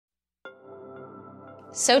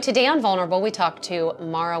So today on Vulnerable, we talk to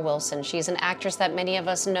Mara Wilson. She's an actress that many of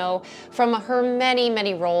us know from her many,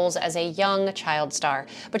 many roles as a young child star.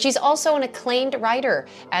 But she's also an acclaimed writer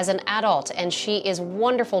as an adult, and she is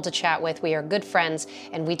wonderful to chat with. We are good friends,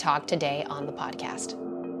 and we talk today on the podcast.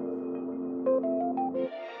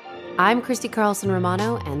 I'm Christy Carlson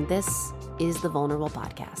Romano, and this is the Vulnerable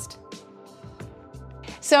Podcast.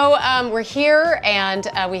 So we're here, and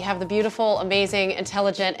we have the beautiful, amazing,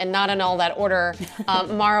 intelligent, and not in all that order,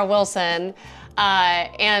 Mara Wilson.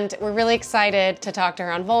 And we're really excited to talk to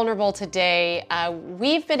her on Vulnerable today.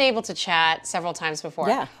 We've been able to chat several times before.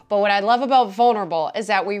 Yeah. But what I love about Vulnerable is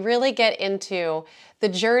that we really get into the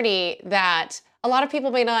journey that a lot of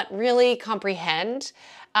people may not really comprehend,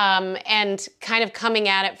 and kind of coming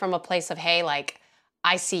at it from a place of, hey, like,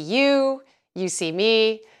 I see you, you see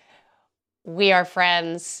me. We are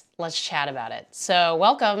friends. Let's chat about it. So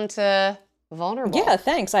welcome to Vulnerable. Yeah,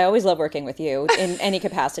 thanks. I always love working with you in any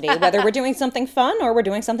capacity, whether we're doing something fun or we're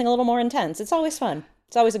doing something a little more intense. It's always fun.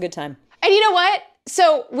 It's always a good time. And you know what?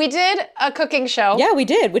 So we did a cooking show. Yeah, we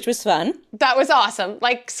did, which was fun. That was awesome.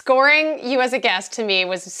 Like, scoring you as a guest to me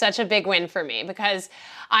was such a big win for me because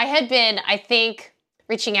I had been, I think,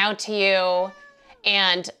 reaching out to you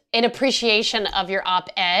and in appreciation of your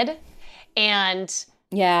op-ed, and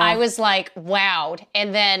yeah, I was like, wowed.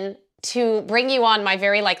 And then to bring you on my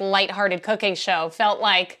very like lighthearted cooking show felt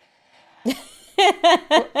like we're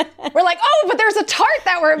like, oh, but there's a tart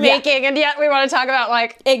that we're making, and yet we want to talk about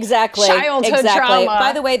like childhood trauma.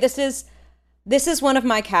 By the way, this is one of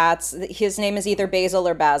my cats. His name is either Basil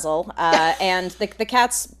or Basil, and the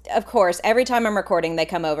cats, of course, every time I'm recording, they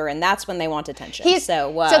come over, and that's when they want attention.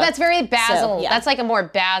 So that's very Basil. So, yeah. That's like a more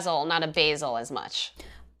Basil, not a Basil as much.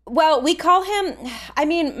 Well, we call him, I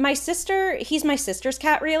mean, he's my sister's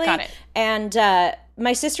cat, really. Got it. And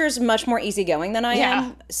my sister's much more easygoing than I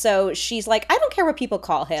am. So she's like, I don't care what people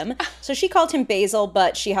call him. So she called him Basil,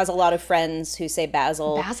 but she has a lot of friends who say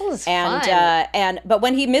Basil. Basil is fun. But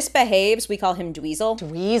when he misbehaves, we call him Dweezil.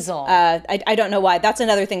 Dweezil. I don't know why. That's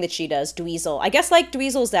another thing that she does, Dweezil. I guess like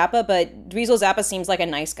Dweezil Zappa, but Dweezil Zappa seems like a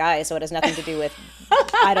nice guy, so it has nothing to do with,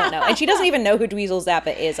 I don't know. And she doesn't even know who Dweezil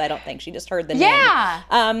Zappa is, I don't think. She just heard the name. Yeah.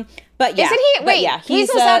 But yeah. Isn't he? Wait, he's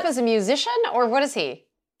Dweezil Zappa is a musician, or what is he?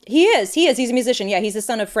 He is. He's a musician. Yeah, he's the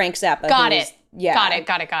son of Frank Zappa. Got it. Yeah.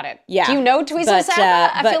 Got it. Yeah. Do you know Dweezil Zappa?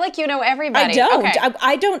 I feel like you know everybody. I don't. Okay.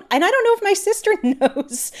 I don't. And I don't know if my sister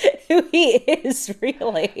knows who he is,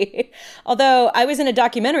 really. Although I was in a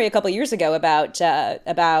documentary a couple years ago about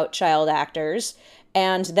child actors.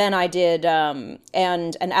 And then I did,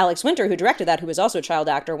 and Alex Winter, who directed that, who was also a child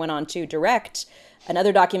actor, went on to direct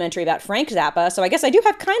another documentary about Frank Zappa. So I guess I do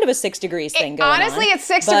have kind of a 6 Degrees thing going on. Honestly, it's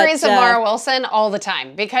 6 Degrees of Mara Wilson all the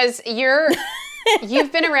time because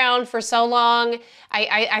you've been around for so long.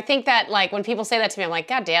 I think that like when people say that to me, I'm like,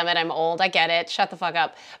 God damn it, I'm old. I get it. Shut the fuck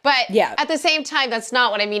up. But at the same time, that's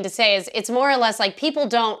not what I mean to say. Is it's more or less like people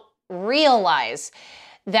don't realize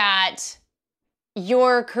that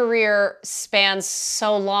your career spans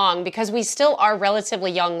so long because we still are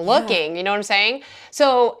relatively young looking. You know what I'm saying?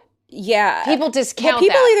 So yeah, people discount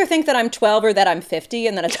people that. Either think that I'm 12 or that I'm 50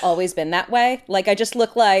 and that it's always been that way. Like I just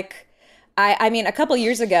look like, I mean, a couple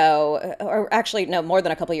years ago, or actually no, more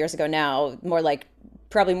than a couple years ago now, more like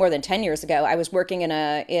probably more than 10 years ago, I was working in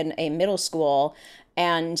a middle school,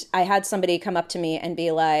 and I had somebody come up to me and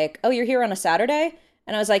be like, "Oh, you're here on a Saturday?"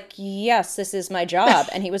 And I was like, "Yes, this is my job."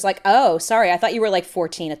 And he was like, "Oh, sorry, I thought you were like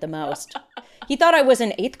 14 at the most." He thought I was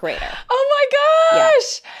an 8th grader. Oh my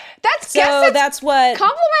gosh. Yeah. That's what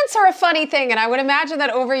compliments are a funny thing, and I would imagine that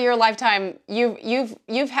over your lifetime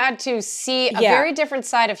you've had to see a very different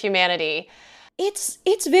side of humanity. It's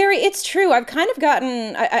true. I've kind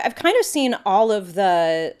of seen all of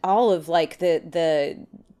like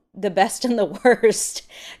the best and the worst,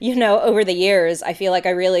 over the years. I feel like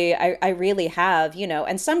I really have,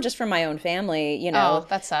 and some just from my own family, Oh,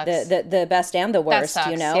 that sucks. The best and the worst,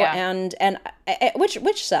 that sucks, and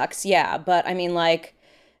which sucks, yeah. But I mean, like,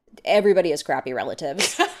 everybody has crappy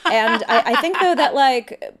relatives, and I think though that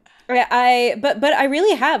like. But I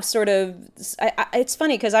really have sort of. It's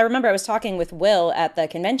funny because I remember I was talking with Will at the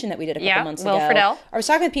convention that we did a couple months ago. Will Friedle. I was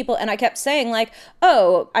talking with people, and I kept saying like,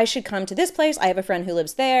 "Oh, I should come to this place. I have a friend who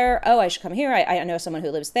lives there. Oh, I should come here. I know someone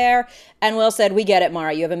who lives there." And Will said, "We get it,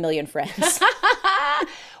 Mara. You have a million friends."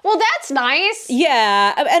 Well, that's nice.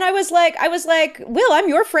 Yeah, and I was like, Will, I'm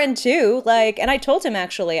your friend too. Like, and I told him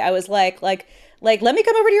actually, I was like, let me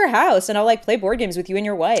come over to your house and I'll like play board games with you and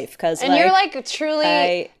your wife. And you're like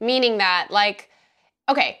truly meaning that. Like,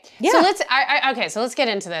 okay. Yeah. So let's get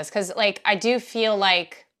into this. Cause like, I do feel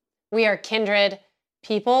like we are kindred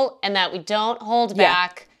people and that we don't hold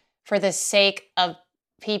back for the sake of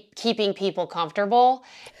keeping people comfortable,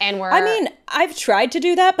 and we're. I mean, I've tried to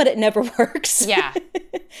do that, but it never works. Yeah,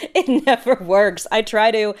 it never works. I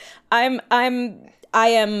try to. I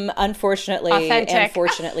am unfortunately authentic. and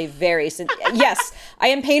fortunately very. Yes, I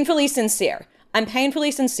am painfully sincere. I'm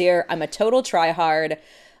painfully sincere. I'm a total tryhard.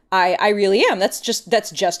 I really am. That's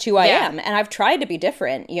just who I am. And I've tried to be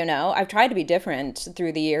different, you know. I've tried to be different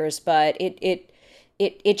through the years, but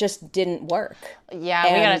it just didn't work. Yeah,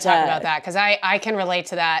 we got to talk about that, because I can relate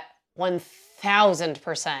to that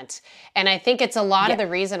 1,000%. And I think it's a lot of the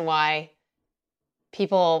reason why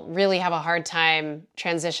people really have a hard time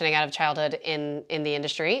transitioning out of childhood in the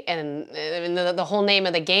industry. And the whole name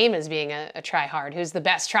of the game is being a try-hard. Who's the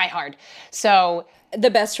best try-hard? So... the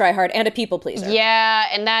best try-hard and a people pleaser. Yeah,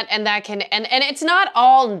 and that can and it's not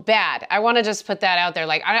all bad. I want to just put that out there.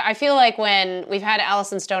 Like I feel like when we've had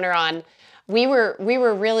Allison Stoner on, we were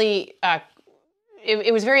really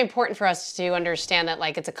it was very important for us to understand that,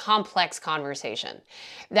 like, it's a complex conversation.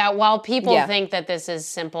 That while people think that this is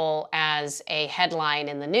simple as a headline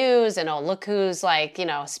in the news and, oh, look who's, like, you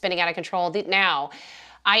know, spinning out of control now,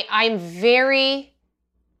 I'm very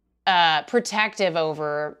protective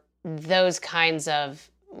over those kinds of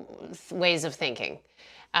ways of thinking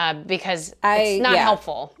because it's not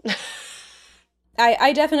helpful.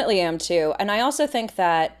 I definitely am too. And I also think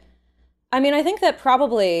that, I mean, I think that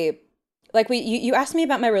probably, like, you asked me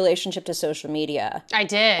about my relationship to social media. I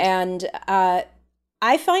did. And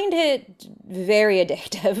I find it very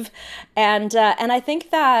addictive. And I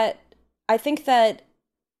think that,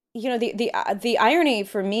 you know, the irony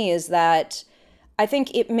for me is that I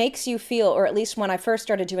think it makes you feel, or at least when I first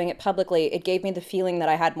started doing it publicly, it gave me the feeling that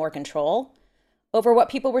I had more control over what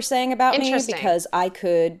people were saying about me, because I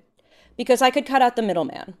could cut out the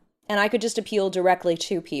middleman and I could just appeal directly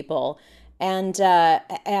to people. And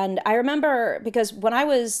I remember, because when I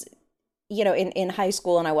was, you know, in high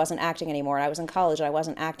school and I wasn't acting anymore, and I was in college and I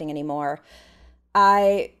wasn't acting anymore,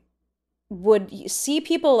 I would see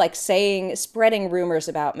people like spreading rumors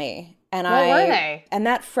about me. And what were they? And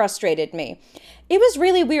that frustrated me. It was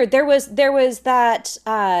really weird. There was that,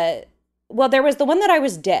 well, there was the one that I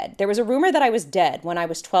was dead. There was a rumor that I was dead when I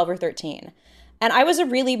was 12 or 13. And I was a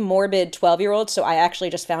really morbid 12-year-old, so I actually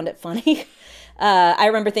just found it funny. I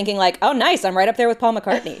remember thinking, like, oh, nice, I'm right up there with Paul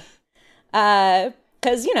McCartney.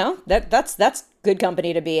 Because, you know, that's good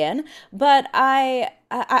company to be in. But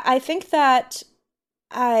I think that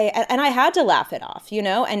I had to laugh it off, you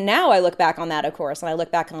know? And now I look back on that, of course, and I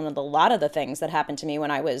look back on a lot of the things that happened to me when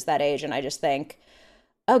I was that age, and I just think,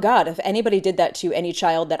 oh God, if anybody did that to any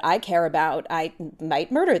child that I care about, I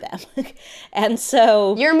might murder them. And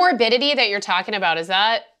so... your morbidity that you're talking about, is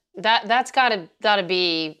that's gotta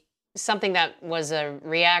be something that was a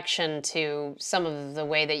reaction to some of the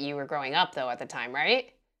way that you were growing up, though, at the time,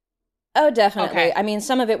 right? Oh, definitely. Okay. I mean,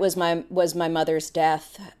 some of it was my mother's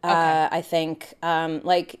death. Okay. I think,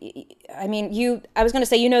 like, I mean, I was going to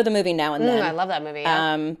say, you know, the movie Now and Then. I love that movie.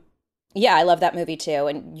 Yeah. Yeah, I love that movie too.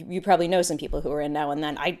 And you probably know some people who are in Now and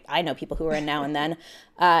Then. I know people who are in Now and Then.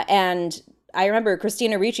 And I remember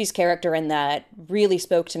Christina Ricci's character in that really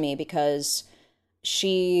spoke to me, because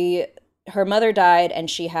her mother died and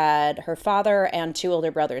she had her father and 2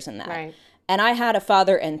 older brothers in that. Right. And I had a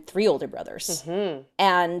father and 3 older brothers. Mm-hmm.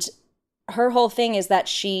 And her whole thing is that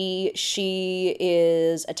she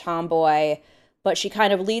is a tomboy, but she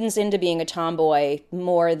kind of leans into being a tomboy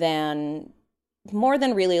more than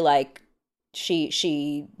really, like,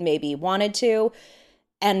 she maybe wanted to.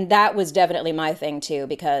 And that was definitely my thing too,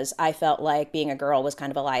 because I felt like being a girl was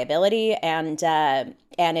kind of a liability, and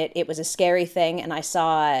it was a scary thing. And I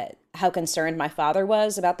saw how concerned my father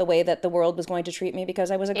was about the way that the world was going to treat me because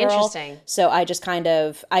I was a girl. Interesting. So I just kind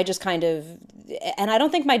of, and I don't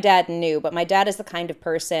think my dad knew, but my dad is the kind of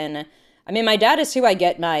person, I mean, my dad is who I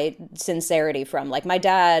get my sincerity from. Like, my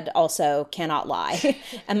dad also cannot lie.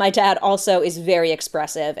 And my dad also is very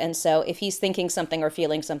expressive. And so if he's thinking something or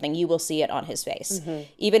feeling something, you will see it on his face, mm-hmm.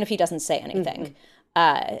 even if he doesn't say anything.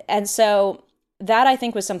 Mm-hmm. And so that, I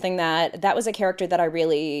think, was something that was a character that I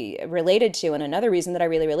really related to. And another reason that I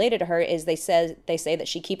really related to her is they say that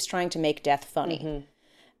she keeps trying to make death funny. Mm-hmm.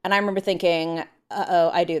 And I remember thinking,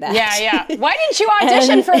 I do that. Yeah. Why didn't you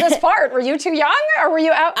audition for this part? Were you too young, or were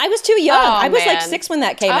you out? I was too young. I was like 6 when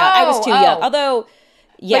that came out. I was too young. Although,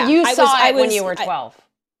 yeah. But you saw it when you were 12.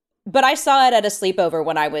 But I saw it at a sleepover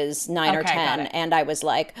when I was 9 or 10. And I was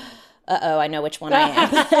like, I know which one I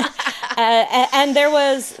am. And there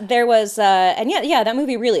was, and yeah, that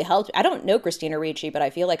movie really helped. I don't know Christina Ricci, but I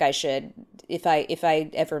feel like I should if I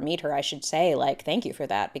ever meet her, I should say, like, thank you for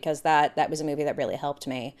that, because that was a movie that really helped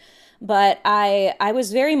me. But I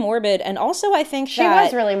was very morbid, and also I think she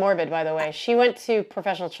was really morbid, by the way. She went to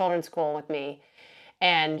professional children's school with me,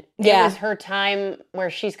 and it was her time where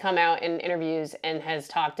she's come out in interviews and has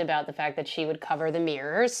talked about the fact that she would cover the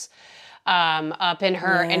mirrors up in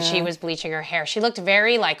her, and she was bleaching her hair. She looked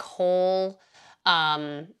very like whole,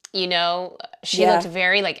 you know, she looked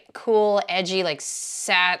very like cool, edgy, like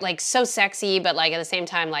like so sexy, but like at the same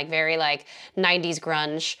time, like very like 90s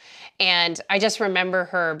grunge. And I just remember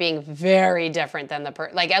her being very different than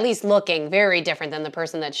like at least looking very different than the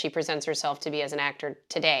person that she presents herself to be as an actor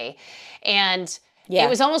today. And it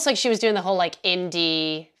was almost like she was doing the whole like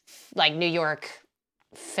indie, like New York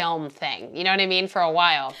film thing, you know what I mean, for a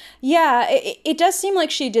while. Yeah, it does seem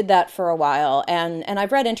like she did that for a while, and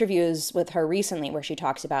I've read interviews with her recently where she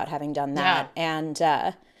talks about having done that, and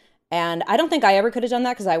I don't think I ever could have done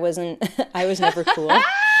that because I was never cool,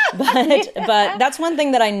 but that's one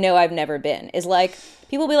thing that I know I've never been, is like,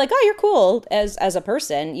 people will be like, oh, you're cool as a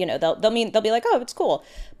person, you know, they'll be like, oh, it's cool,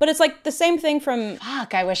 but it's like the same thing from,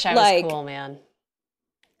 fuck, I wish I was cool, man.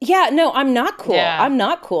 Yeah, no, I'm not cool. Yeah. I'm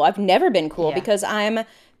not cool. I've never been cool because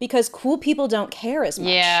cool people don't care as much.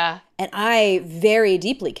 Yeah. And I very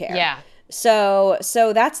deeply care. Yeah. So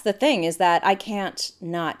that's the thing, is that I can't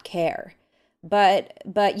not care. But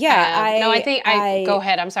yeah, go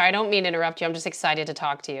ahead. I'm sorry. I don't mean to interrupt you. I'm just excited to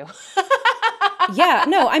talk to you. Yeah,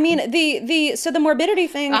 no, I mean so the morbidity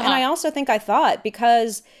thing, and I also think I thought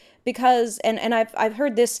because and I've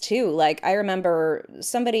heard this too. Like, I remember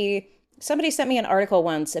somebody sent me an article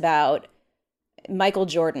once about Michael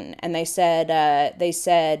Jordan, and they said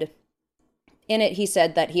in it, he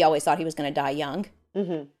said that he always thought he was going to die young.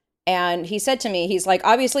 Mm-hmm. And he said to me, he's like,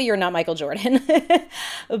 obviously you're not Michael Jordan,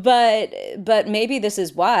 but maybe this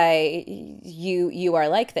is why you are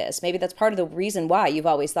like this. Maybe that's part of the reason why you've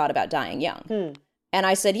always thought about dying young. Hmm. And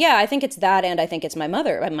I said, yeah, I think it's that, and I think it's my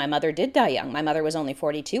mother. My mother did die young. My mother was only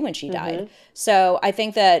 42 when she died. So I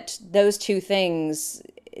think that those two things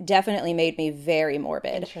definitely made me very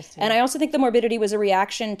morbid. Interesting. And I also think the morbidity was a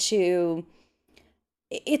reaction to,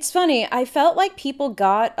 it's funny, I felt like people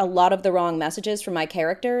got a lot of the wrong messages from my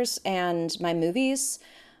characters and my movies,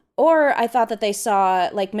 or I thought that they saw,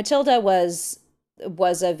 like, Matilda was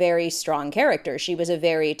a very strong character. She was a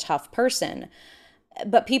very tough person.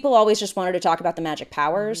 But people always just wanted to talk about the magic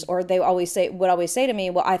powers, or they would always say to me,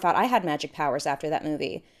 well, I thought I had magic powers after that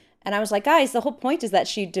movie. And I was like, guys, the whole point is that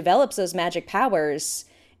she develops those magic powers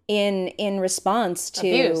in response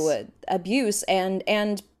to abuse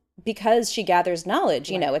and because she gathers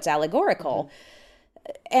knowledge, you know, it's allegorical.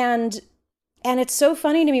 Mm-hmm. And it's so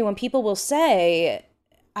funny to me when people will say,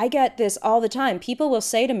 I get this all the time, people will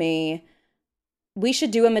say to me, we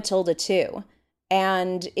should do a Matilda 2.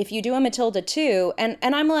 And if you do a Matilda 2, and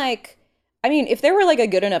I'm like, I mean, if there were like a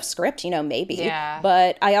good enough script, you know, maybe. Yeah.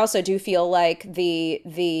 But I also do feel like the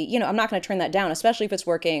you know, I'm not going to turn that down, especially if it's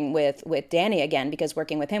working with Danny again, because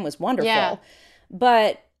working with him was wonderful. Yeah.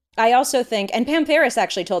 But I also think, and Pam Ferris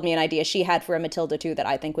actually told me an idea she had for a Matilda 2 that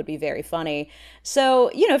I think would be very funny.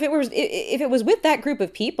 So, you know, if it was with that group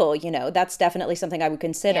of people, you know, that's definitely something I would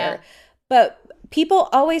consider. Yeah. But people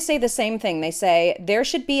always say the same thing. They say there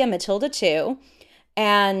should be a Matilda 2,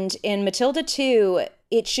 and in Matilda 2,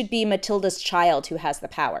 it should be Matilda's child who has the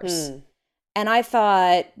powers. And I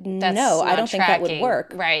thought, no, I don't think that would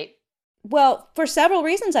work. Right. Well, for several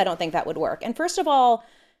reasons, I don't think that would work. And first of all,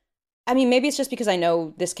 I mean, maybe it's just because I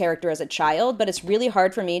know this character as a child, but it's really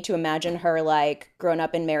hard for me to imagine her, like, grown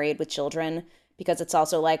up and married with children, because it's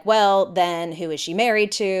also like, well, then who is she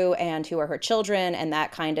married to and who are her children? And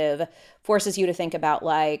that kind of forces you to think about,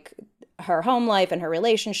 like, her home life and her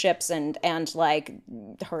relationships and like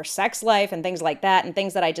her sex life and things like that, and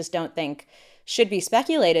things that I just don't think should be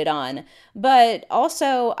speculated on. But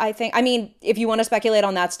also, I think, I mean, if you want to speculate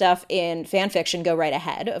on that stuff in fan fiction, go right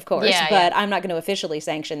ahead, of course. Yeah, but I'm not going to officially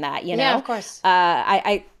sanction that, you know? Yeah, of course.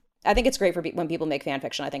 I think it's great for when people make fan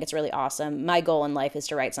fiction. I think it's really awesome. My goal in life is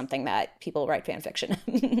to write something that people write fan fiction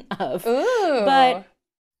of. Ooh. But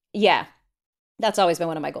yeah, that's always been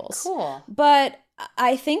one of my goals. Cool. But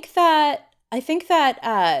I think that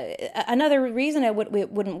another reason it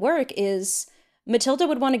wouldn't work is Matilda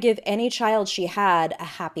would want to give any child she had a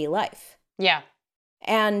happy life. Yeah.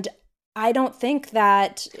 And I don't think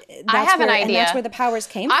that I have an idea. And that's where the powers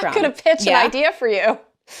came from. I'm going to pitch an idea for you.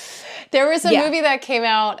 There was a movie that came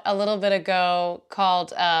out a little bit ago called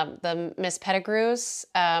the Miss Pettigrews.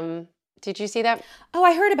 Did you see that? Oh,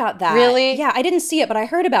 I heard about that. Really? Yeah, I didn't see it, but I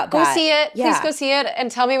heard about that. Go see it. Yeah. Please go see it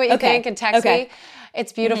and tell me what you think and text me.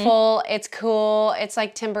 It's beautiful. It's cool. It's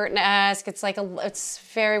like Tim Burton-esque. It's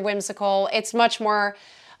very whimsical. It's much more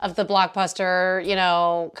of the blockbuster,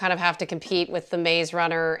 kind of have to compete with the Maze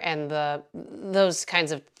Runner and those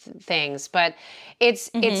kinds of things. But it's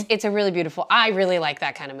a really beautiful. I really like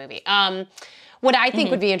that kind of movie. What I think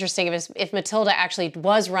would be interesting if Matilda actually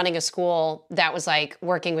was running a school that was like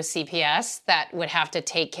working with CPS that would have to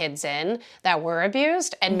take kids in that were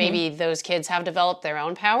abused, and maybe those kids have developed their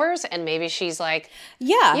own powers, and maybe she's like,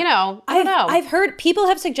 I don't know. I've heard people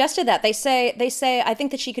have suggested that. They say I think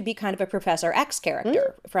that she could be kind of a Professor X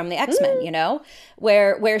character from the X-Men,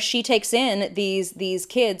 where she takes in these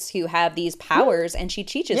kids who have these powers and she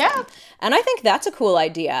teaches them. And I think that's a cool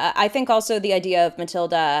idea. I think also the idea of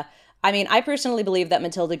Matilda, I mean, I personally believe that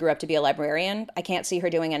Matilda grew up to be a librarian. I can't see her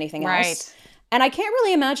doing anything else. And I can't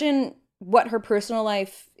really imagine what her personal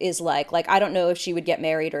life is like. Like, I don't know if she would get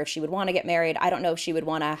married or if she would want to get married. I don't know if she would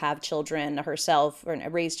want to have children herself or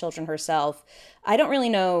raise children herself. I don't really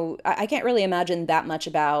know. I can't really imagine that much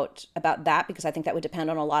about that, because I think that would depend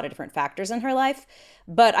on a lot of different factors in her life.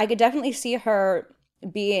 But I could definitely see her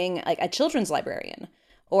being like a children's librarian,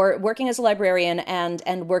 or working as a librarian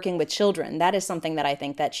and working with children. That is something that I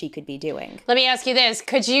think that she could be doing. Let me ask you this.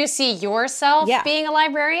 Could you see yourself being a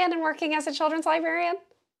librarian and working as a children's librarian?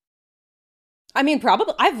 I mean,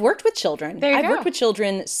 probably. I've worked with children. I've worked with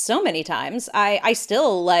children so many times. I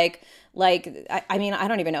still I mean, I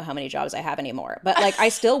don't even know how many jobs I have anymore, but like I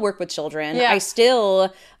still work with children. I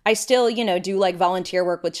still, do like volunteer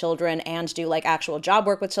work with children and do like actual job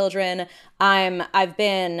work with children. I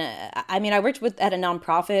worked at a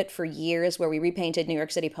nonprofit for years where we repainted New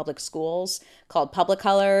York City public schools called Public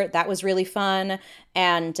Color. That was really fun.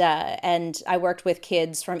 And I worked with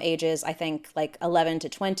kids from ages, I think like 11 to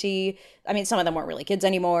 20. I mean, some of them weren't really kids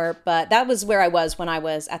anymore, but that was where I was when I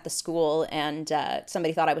was at the school, and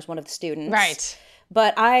somebody thought I was one of the students. Right.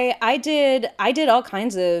 But I did all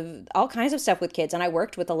kinds of stuff with kids, and I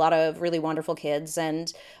worked with a lot of really wonderful kids,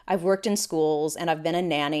 and I've worked in schools, and I've been a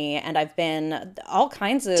nanny, and I've been all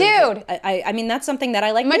kinds of. Dude, I mean, that's something that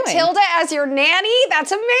I like doing. Matilda as your nanny?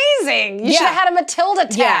 That's amazing. You should have had a Matilda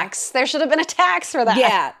tax. There should have been a tax for that.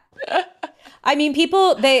 Yeah. I mean,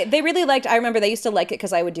 people, they really liked, I remember they used to like it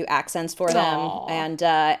because I would do accents for them.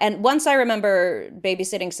 Aww. And once I remember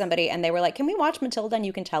babysitting somebody and they were like, can we watch Matilda and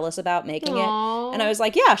you can tell us about making it? And I was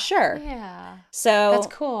like, yeah, sure. Yeah. So that's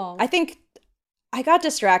cool. I think I got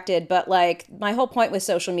distracted, but like my whole point with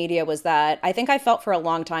social media was that I think I felt for a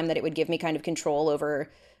long time that it would give me kind of control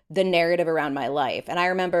over the narrative around my life. And I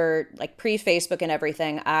remember like pre-Facebook and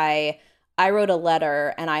everything, I wrote a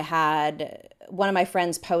letter and I had one of my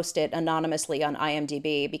friends post it anonymously on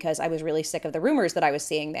IMDb because I was really sick of the rumors that I was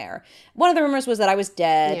seeing there. One of the rumors was that I was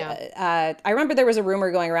dead. Yeah. I remember there was a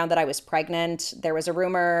rumor going around that I was pregnant. There was a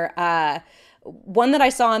rumor. One that I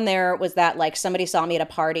saw in there was that like somebody saw me at a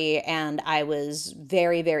party and I was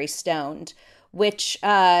very, very stoned, which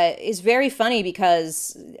is very funny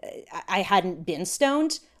because I hadn't been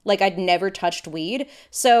stoned. Like I'd never touched weed.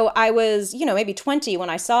 So I was, maybe 20 when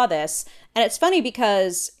I saw this. And it's funny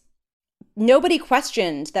because nobody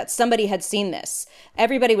questioned that somebody had seen this.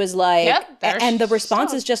 Everybody was like, and the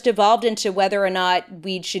responses just evolved into whether or not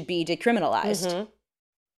weed should be decriminalized. Mm-hmm.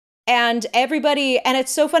 And everybody, and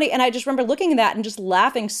it's so funny. And I just remember looking at that and just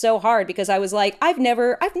laughing so hard because I was like, I've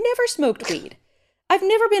never smoked weed. I've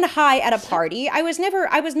never been high at a party. I was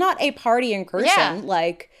not a partying person. Yeah.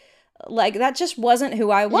 Like that just wasn't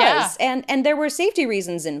who I was. Yeah. And there were safety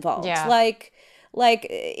reasons involved. Yeah. Like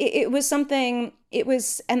it was something,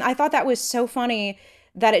 and I thought that was so funny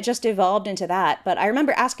that it just evolved into that. But I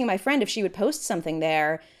remember asking my friend if she would post something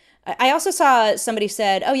there. I also saw somebody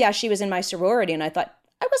said, oh yeah, she was in my sorority. And I thought,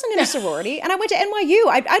 I wasn't in a sorority, and I went to NYU.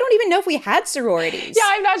 I don't even know if we had sororities. Yeah,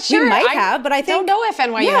 I'm not sure. We might have, but I don't know if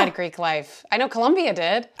NYU had Greek life. I know Columbia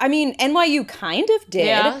did. I mean, NYU kind of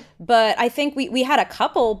did, but I think we had a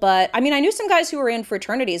couple. But I mean, I knew some guys who were in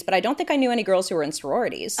fraternities, but I don't think I knew any girls who were in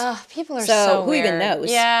sororities. People are so who weird. Even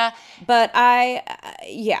knows? Yeah. But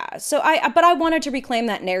So I wanted to reclaim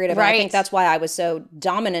that narrative. Right. And I think that's why I was so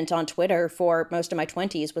dominant on Twitter for most of my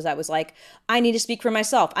 20s. Was I was like, I need to speak for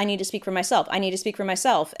myself. I need to speak for myself. I need to speak for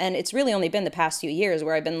myself. And it's really only been the past few years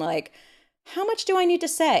where I've been like, how much do I need to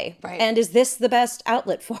say? Right. And is this the best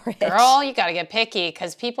outlet for it? Girl, you got to get picky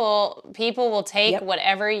because people will take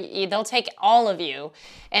whatever, they'll take all of you.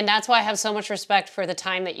 And that's why I have so much respect for the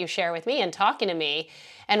time that you share with me and talking to me,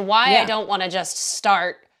 and why I don't want to just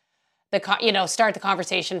start start the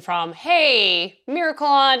conversation from, hey, miracle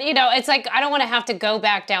on, it's like, I don't want to have to go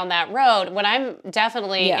back down that road. What I'm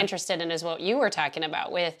definitely interested in is what you were talking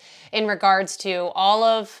about in regards to all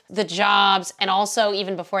of the jobs, and also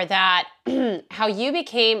even before that, how you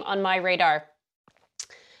became on my radar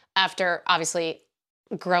after obviously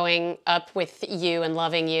growing up with you and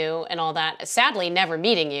loving you and all that. Sadly, never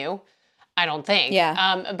meeting you. I don't think.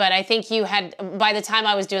 Yeah. But I think you had, by the time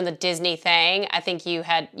I was doing the Disney thing, I think you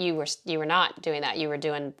were not doing that. You were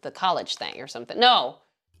doing the college thing or something. No.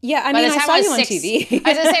 Yeah, I saw you on TV. I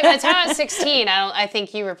was going to say, by the time I was 16, I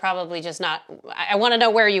think you were probably just not, I want to know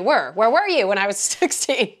where you were. Where were you when I was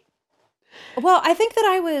 16? Well, I think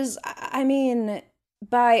that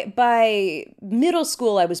by middle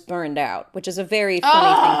school, I was burned out, which is a very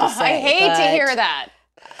funny thing to say. I hate to hear that.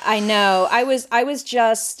 I know. I was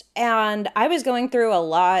going through a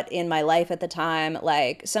lot in my life at the time.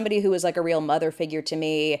 Like, somebody who was like a real mother figure to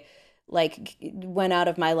me, like, went out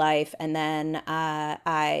of my life. And then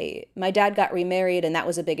my dad got remarried, and that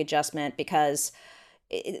was a big adjustment because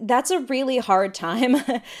that's a really hard time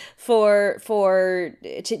to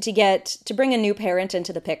bring a new parent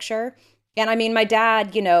into the picture. And I mean, my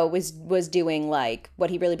dad, was doing like what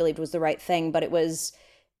he really believed was the right thing, but it was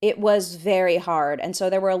very hard. And so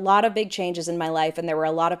there were a lot of big changes in my life, and there were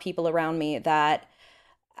a lot of people around me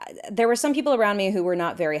there were some people around me who were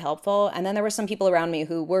not very helpful. And then there were some people around me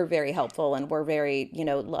who were very helpful and were very,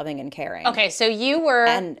 loving and caring. Okay. So you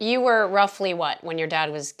were roughly what when your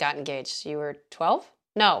dad got engaged? You were 12?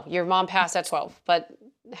 No, your mom passed at 12, but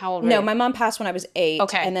how old were you? No, my mom passed when I was 8.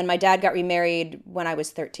 Okay. And then my dad got remarried when I was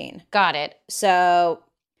 13. Got it. So,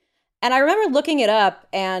 and I remember looking it up,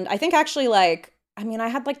 and I think actually I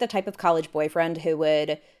had like the type of college boyfriend who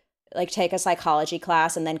would like take a psychology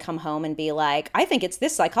class and then come home and be like, I think it's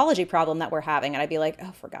this psychology problem that we're having. And I'd be like,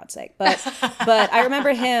 oh, for God's sake. But I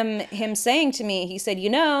remember him saying to me, he said,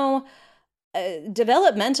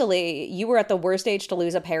 developmentally, you were at the worst age to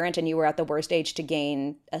lose a parent, and you were at the worst age to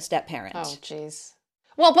gain a step parent. Oh, jeez.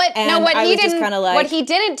 Well, but and no, what he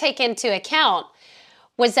didn't take into account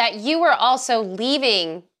was that you were also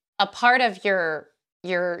leaving a part of your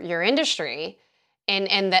industry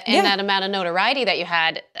and that amount of notoriety that you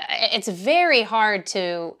had. It's very hard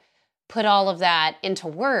to put all of that into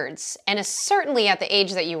words, and it's certainly at the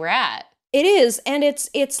age that you were at. It is, and it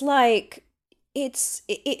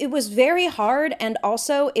was very hard, and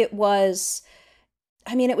also it was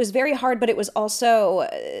very hard, but it was also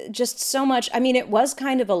just so much. It was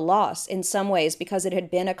kind of a loss in some ways because it had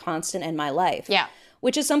been a constant in my life. Yeah.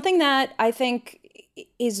 Which is something that I think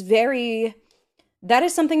that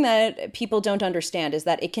is something that people don't understand, is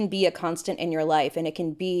that it can be a constant in your life, and it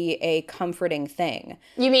can be a comforting thing.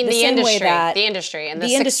 You mean the industry, and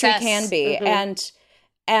the industry success. Can be. Mm-hmm.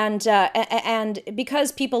 And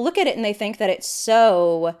because people look at it and they think that it's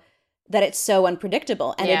so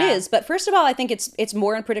unpredictable, and it is. But first of all, I think it's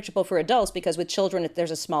more unpredictable for adults because with children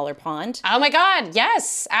there's a smaller pond. Oh my God,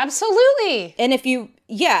 yes, absolutely. And if you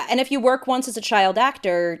work once as a child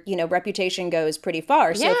actor, reputation goes pretty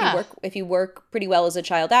far. So if you work pretty well as a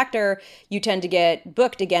child actor, you tend to get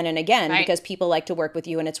booked again and again because people like to work with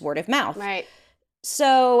you, and it's word of mouth. Right.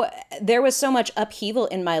 So there was so much upheaval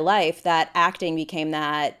in my life that acting became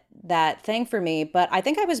that thing for me. But I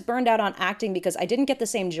think I was burned out on acting because I didn't get the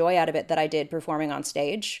same joy out of it that I did performing on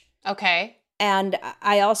stage. Okay. And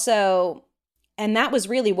and that was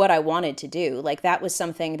really what I wanted to do. Like, that was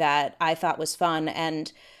something that I thought was fun.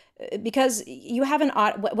 And because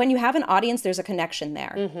when you have an audience, there's a connection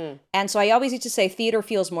there. Mm-hmm. And so I always used to say theater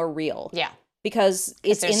feels more real. Yeah. Because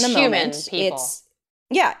it's in the moment. People.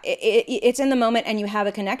 It's in the moment, and you have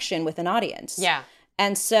a connection with an audience. Yeah.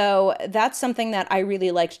 And so that's something that I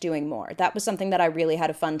really liked doing more. That was something that I really had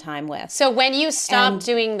a fun time with. So when you stopped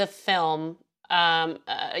doing the film,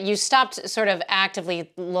 you stopped sort of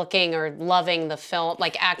actively looking or loving the film,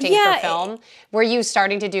 like acting for film. Were you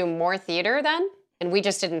starting to do more theater then? And we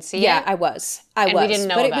just didn't see it? Yeah, I was. We didn't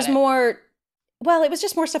know but about it was more... Well, it was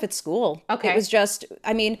just more stuff at school. Okay. It was just...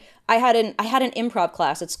 I had an improv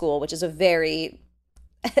class at school, which is a very...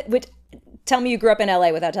 Tell me you grew up in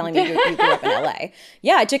LA without telling me you grew up in LA.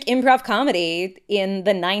 Yeah, I took improv comedy in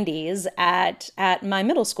the 90s at my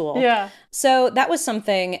middle school. Yeah. So that was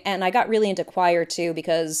something, and I got really into choir too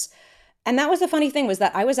and that was the funny thing, was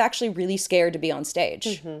that I was actually really scared to be on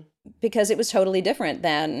stage because it was totally different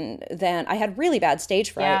than I had really bad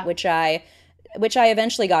stage fright, which I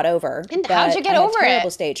eventually got over. And how'd you get over it?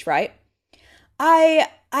 Terrible stage fright. I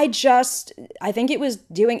think it was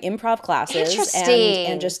doing improv classes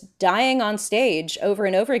and just dying on stage over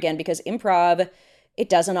and over again, because improv it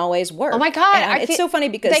doesn't always work. Oh my God. And it's so funny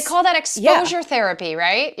because they call that exposure therapy,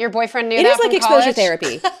 right? Your boyfriend knew it that is like from exposure college?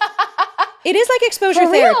 therapy. It is like exposure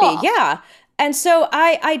For therapy. real? Yeah. And so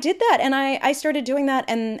I did that, and I started doing that,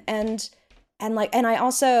 and I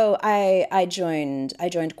also I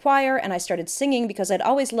joined choir, and I started singing because I'd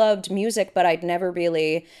always loved music, but I'd never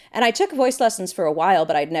really, and I took voice lessons for a while,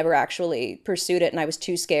 but I'd never actually pursued it, and I was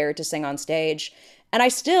too scared to sing on stage. And I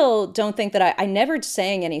still don't think that I never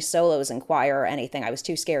sang any solos in choir or anything. I was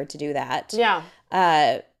too scared to do that. Yeah.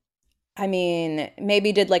 I mean,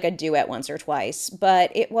 maybe did like a duet once or twice,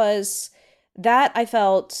 but it was that I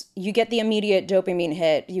felt you get the immediate dopamine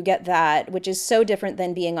hit. You get that, which is so different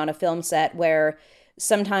than being on a film set where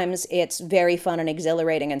sometimes it's very fun and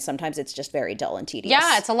exhilarating and sometimes it's just very dull and tedious.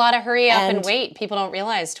 Yeah, it's a lot of hurry up and wait. People don't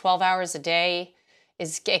realize 12 hours a day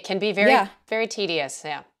it can be very, very tedious.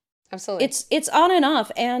 Yeah, absolutely. It's on and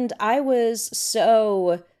off. And I was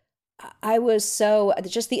so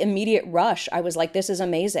just the immediate rush. I was like, this is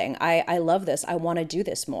amazing. I love this. I want to do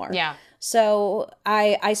this more. Yeah. So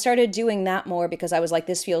I started doing that more because I was like,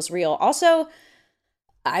 this feels real. Also,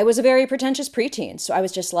 I was a very pretentious preteen. So I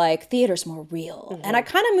was just like, theater's more real. Mm-hmm. And I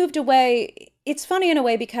kind of moved away. It's funny in a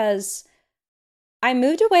way because I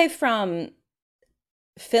moved away from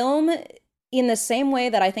film in the same way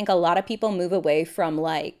that I think a lot of people move away from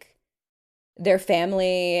like their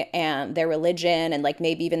family and their religion and like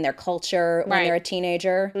maybe even their culture when they're a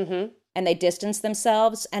teenager, and they distance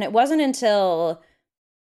themselves. And it wasn't until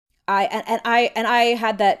I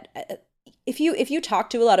had that. If you talk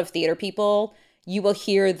to a lot of theater people, you will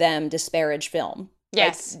hear them disparage film.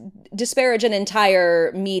 Yes. Like, disparage an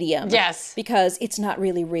entire medium. Yes. Because it's not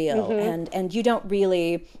really real. And you don't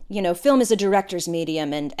really, film is a director's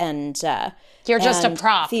medium and you're just a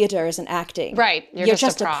prop. Theater is an acting. Right. You're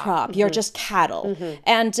just a prop. You're just cattle.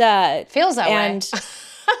 And feels that way.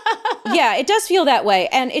 Yeah, it does feel that way.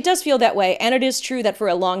 And it does feel that way. And it is true that for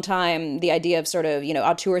a long time, the idea of sort of,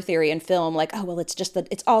 auteur theory in film, like, oh, well, it's just that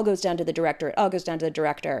it all goes down to the director. It all goes down to the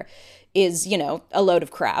director is, a load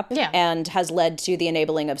of crap. Yeah. And has led to the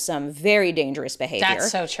enabling of some very dangerous behavior.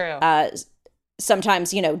 That's so true.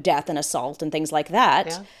 Sometimes, death and assault and things like that.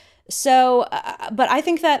 Yeah. So, but I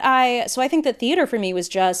think that theater for me was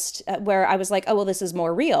just where I was like, oh, well, this is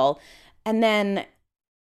more real. And then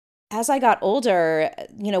as I got older,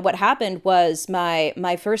 what happened was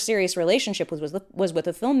my first serious relationship was with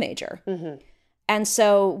a film major. And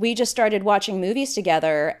so we just started watching movies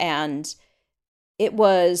together, and it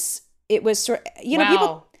was sort of,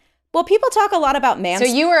 wow. people talk a lot about So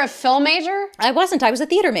you were a film major? I wasn't. I was a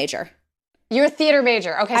theater major. You're a theater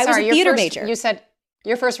major. Okay, I sorry. was a theater major. You said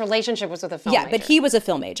your first relationship was with a film major. Yeah, but he was a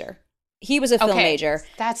film major. He was a film major.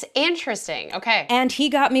 That's interesting. Okay. And he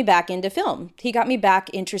got me back into film. He got me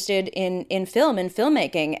back interested in film and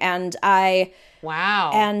filmmaking. And I...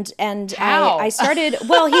 Wow. And How? I started...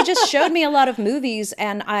 Well, he just showed me a lot of movies,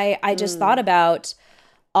 and I just thought about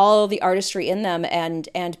all the artistry in them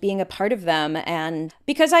and being a part of them. And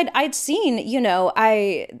because I'd seen,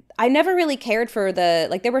 I never really cared for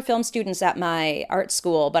there were film students at my art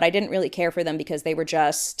school, but I didn't really care for them because they were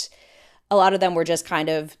just... A lot of them were just kind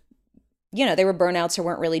of... they were burnouts who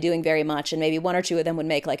weren't really doing very much, and maybe one or two of them would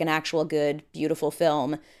make like an actual good, beautiful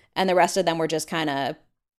film, and the rest of them were just kind of,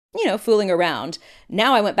 fooling around.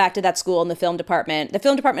 Now I went back to that school in the film department. The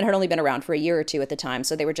film department had only been around for a year or two at the time,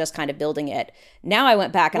 so they were just kind of building it. Now I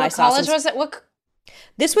went back and I saw college was it? What?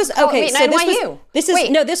 This was okay. Wait, so NYU.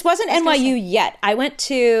 This wasn't NYU yet. I went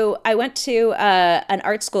to an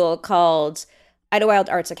art school called Idlewild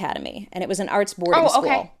Arts Academy, and it was an arts boarding school.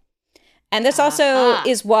 Okay. And this also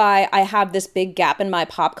is why I have this big gap in my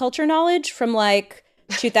pop culture knowledge from like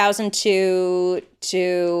 2002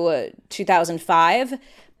 to 2005,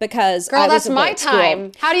 because Girl, I was that's my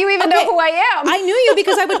time. How do you even know who I am? I knew you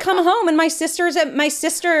because I would come home and my sister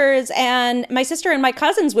and my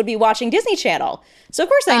cousins would be watching Disney Channel. So of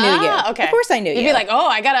course I knew you. Okay. Of course I knew you. You'd be like, oh,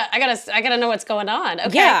 I gotta know what's going on.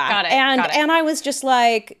 Okay, yeah, got it. And I was just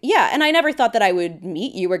like, yeah, and I never thought that I would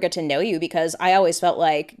meet you or get to know you because I always felt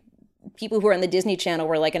like people who were on the Disney Channel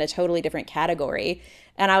were like in a totally different category.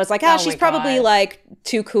 And I was like, she's probably like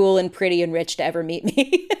too cool and pretty and rich to ever meet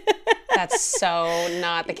me. That's so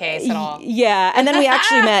not the case at all. Yeah. And then we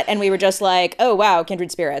actually met and we were just like, oh, wow,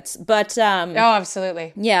 kindred spirits. But oh,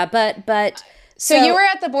 absolutely. Yeah, but so you were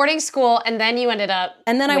at the boarding school and then you ended up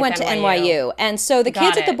and then I went to NYU. And so the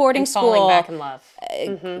kids at the boarding school falling back in love.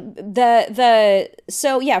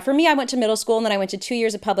 So yeah, for me, I went to middle school and then I went to 2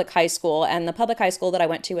 years of public high school, and the public high school that I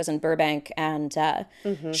went to was in Burbank, and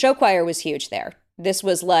show choir was huge there. This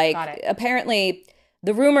was like apparently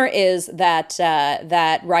The rumor is that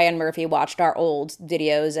that Ryan Murphy watched our old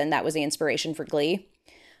videos and that was the inspiration for Glee.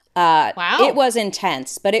 Wow. It was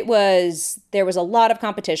intense, but there was a lot of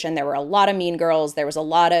competition. There were a lot of mean girls. There was a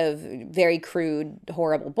lot of very crude,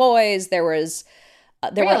 horrible boys. There were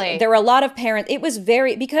a lot of parents. It was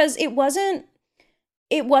because it wasn't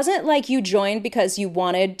like you joined because you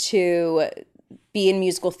wanted to be in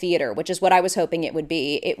musical theater, which is what I was hoping it would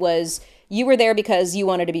be. It was, you were there because you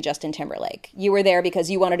wanted to be Justin Timberlake. You were there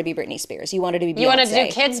because you wanted to be Britney Spears. You wanted to be Beyonce. You wanted to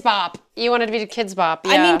do Kids Bop. You wanted to be Kids Bop.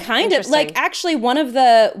 Yeah, I mean, kind of. Like, actually, one of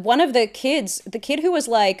the kids, the kid who was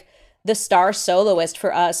like the star soloist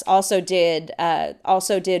for us, also did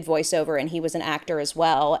voiceover, and he was an actor as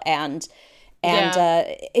well. And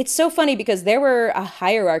it's so funny because there were a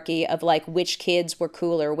hierarchy of like which kids were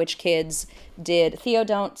cooler, which kids did. Theo,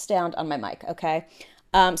 don't stand on my mic, okay?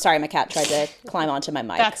 Sorry, my cat tried to climb onto my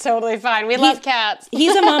mic. That's totally fine. We love cats.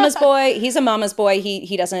 He's a mama's boy.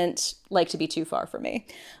 He doesn't like to be too far from me.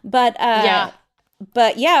 But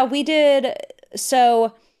yeah, we did.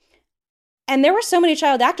 So, and there were so many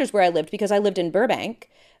child actors where I lived because I lived in Burbank,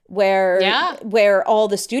 where all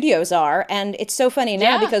the studios are. And it's so funny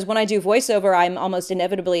now because when I do voiceover, I'm almost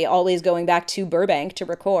inevitably always going back to Burbank to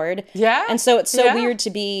record. Yeah. And so it's so weird to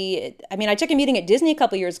be, I mean, I took a meeting at Disney a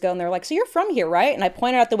couple years ago and they're like, so you're from here, right? And I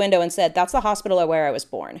pointed out the window and said, that's the hospital where I was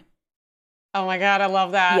born. Oh my God, I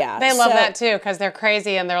love that. Yeah, they love that too because they're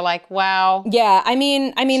crazy and they're like, wow. Yeah, I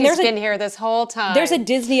mean, she's been here this whole time. There's a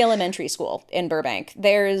Disney elementary school in Burbank.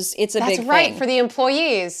 It's a big thing. That's right for the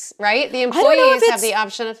employees, right? The employees have the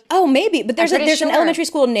option of. Oh, maybe, but there's an elementary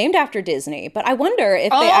school named after Disney. But I wonder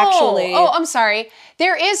if they actually. Oh, I'm sorry.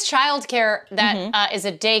 There is childcare that is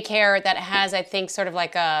a daycare that has, I think, sort of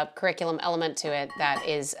like a curriculum element to it that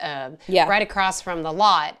is right across from the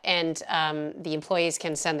lot, and the employees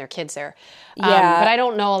can send their kids there. But I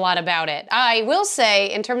don't know a lot about it. I will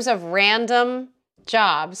say, in terms of random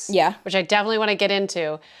jobs, which I definitely want to get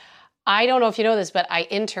into, I don't know if you know this, but I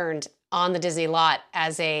interned on the Disney lot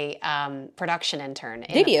as a production intern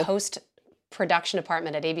in a post-production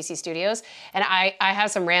department at ABC Studios, and I have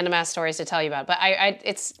some random ass stories to tell you about. But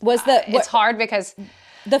it's hard because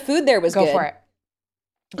the food there was good. Go for it.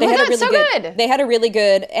 They had a really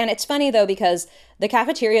good, and it's funny though because the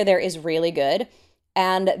cafeteria there is really good.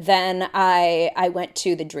 And then I went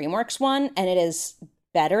to the DreamWorks one, and it is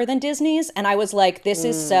better than Disney's. And I was like, this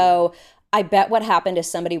is so... I bet what happened is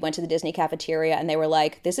somebody went to the Disney cafeteria and they were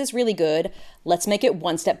like, this is really good. Let's make it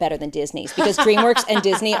one step better than Disney's. Because DreamWorks and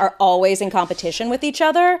Disney are always in competition with each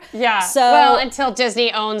other. Yeah. Well, until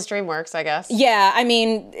Disney owns DreamWorks, I guess. Yeah. I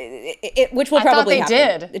mean, which will probably happen.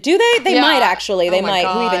 I thought they did. Do they? They might actually. They might.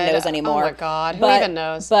 God. Who even knows anymore? Oh my God. Who even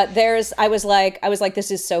knows? But I was like, this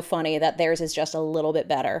is so funny that theirs is just a little bit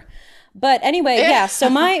better. But anyway, so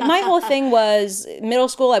my whole thing was middle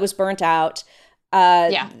school, I was burnt out.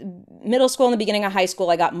 Middle school and the beginning of high school,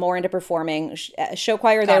 I got more into performing. Show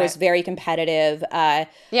choir there was very competitive. And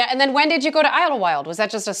then when did you go to Idlewild? Was that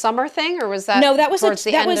just a summer thing, or was that I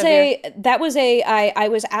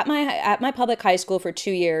was at my public high school for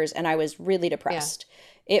 2 years, and I was really depressed.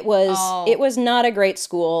 It was not a great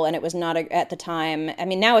school, and it was not at the time. I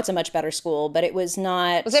mean, now it's a much better school, but it was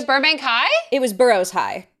not. Was it Burbank High? It was Burroughs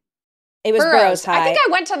High. It was Burroughs High. I think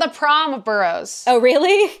I went to the prom of Burroughs. Oh,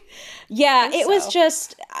 really? Yeah, it was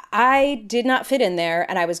just, I did not fit in there,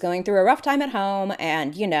 and I was going through a rough time at home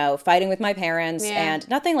and, fighting with my parents and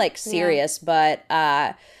nothing like serious, but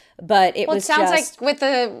it was just. It sounds like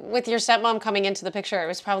with your stepmom coming into the picture, it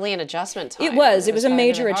was probably an adjustment time. It was a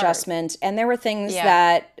major adjustment, and there were things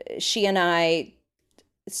that she and I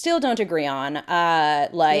still don't agree on,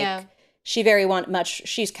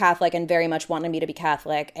 She's Catholic and very much wanted me to be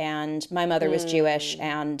Catholic, and my mother was Jewish,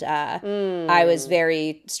 and I was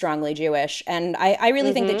very strongly Jewish, and I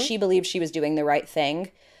really think that she believed she was doing the right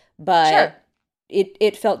thing, but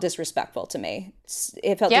it felt disrespectful to me.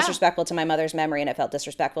 It felt disrespectful to my mother's memory, and it felt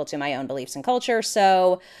disrespectful to my own beliefs and culture,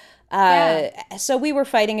 so we were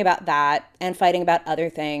fighting about that and fighting about other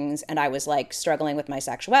things. And I was like struggling with my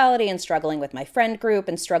sexuality and struggling with my friend group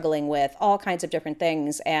and struggling with all kinds of different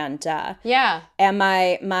things. And and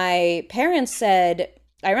my parents said,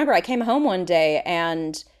 I remember I came home one day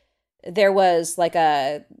and there was like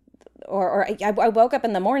I woke up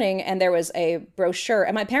in the morning and there was a brochure,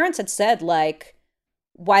 and my parents had said like,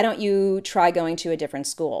 why don't you try going to a different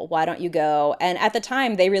school? Why don't you go? And at the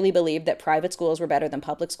time, they really believed that private schools were better than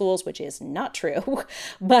public schools, which is not true.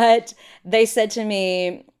 But they said to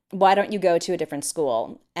me, why don't you go to a different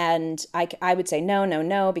school? And I would say,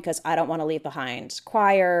 no, because I don't want to leave behind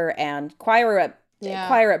choir. And choir at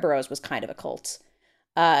Burroughs was kind of a cult.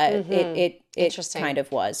 It kind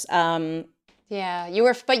of was. Yeah,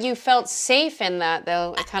 but you felt safe in that,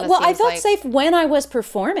 though. It kind of Well, I seems felt like safe when I was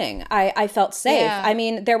performing. I felt safe. Yeah. I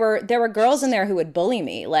mean, there were girls in there who would bully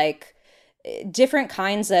me, like different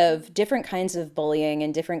kinds of bullying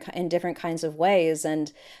in different kinds of ways,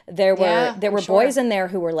 and there Yeah, were I'm boys sure. in there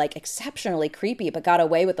who were like exceptionally creepy but got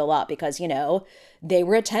away with a lot because, you know, they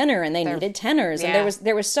were a tenor and they needed tenors, and Yeah.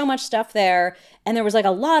 there was so much stuff there, and there was like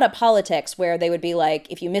a lot of politics where they would be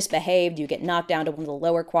like, if you misbehaved you get knocked down to one of the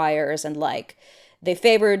lower choirs, and like they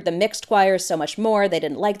favored the mixed choirs so much more, they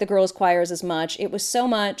didn't like the girls choirs as much. It was so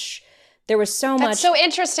much, there was so That's much. so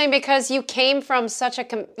interesting because you came from such a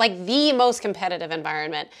like the most competitive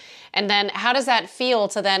environment, and then how does that feel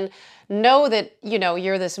to then know that, you know,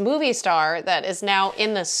 you're this movie star that is now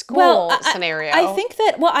in the school scenario? I think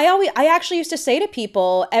that, well, I actually used to say to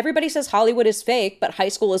people, everybody says Hollywood is fake, but high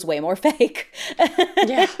school is way more fake.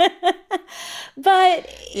 Yeah. But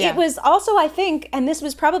Yeah. it was also, I think, and this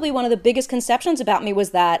was probably one of the biggest conceptions about me,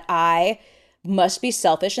 was that I must be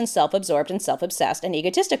selfish and self-absorbed and self-obsessed and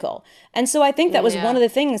egotistical. And so I think that was one of the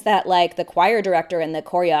things that like the choir director and the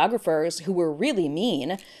choreographers, who were really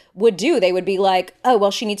mean, would do. They would be like, oh,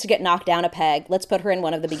 well, she needs to get knocked down a peg. Let's put her in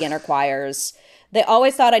one of the beginner choirs. They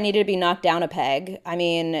always thought I needed to be knocked down a peg. I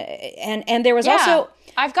mean, and there was also...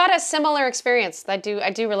 I've got a similar experience. I do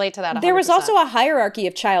relate to that 100%. There was also a hierarchy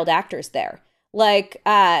of child actors there. Like,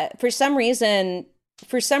 for some reason,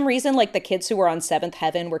 like the kids who were on Seventh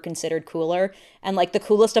Heaven were considered cooler, and like the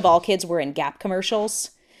coolest of all kids were in Gap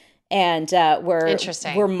commercials, and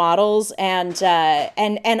were models, and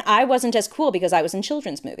I wasn't as cool because I was in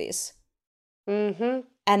children's movies. Mm-hmm.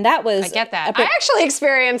 And that was... I get that. I actually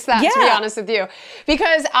experienced that, to be honest with you,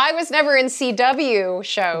 because I was never in CW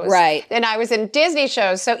shows. Right. And I was in Disney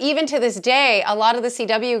shows. So even to this day, a lot of the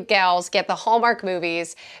CW gals get the Hallmark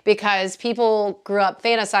movies because people grew up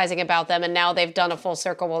fantasizing about them, and now they've done a full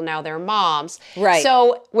circle. Well, now they're moms. Right.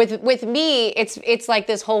 So with me, it's like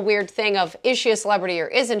this whole weird thing of, is she a celebrity or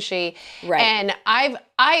isn't she? Right. And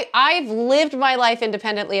I've lived my life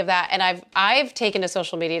independently of that, and I've taken to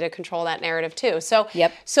social media to control that narrative too. So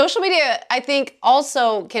social media, I think,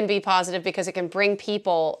 also can be positive because it can bring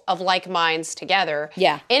people of like minds together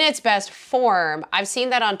in its best form. I've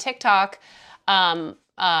seen that on TikTok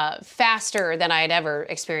faster than I had ever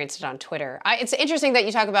experienced it on Twitter. It's interesting that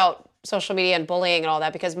you talk about social media and bullying and all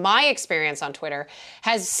that, because my experience on Twitter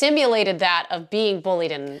has simulated that of being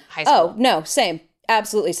bullied in high school. Oh, no, same.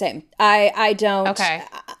 Absolutely same. I don't. Okay.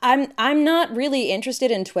 I'm not really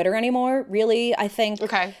interested in Twitter anymore, really. I think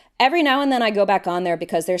every now and then I go back on there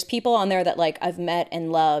because there's people on there that like I've met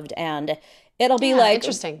and loved, and it'll be like,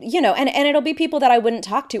 interesting. You know, and it'll be people that I wouldn't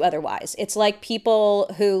talk to otherwise. It's like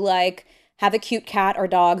people who like have a cute cat or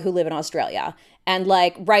dog who live in Australia, and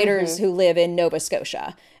like writers who live in Nova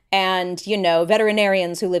Scotia, and, you know,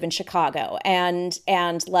 veterinarians who live in Chicago, and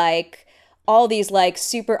like all these like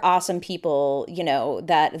super awesome people, you know,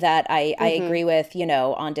 that I agree with, you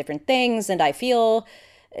know, on different things, and I feel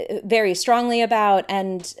very strongly about.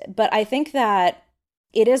 But I think that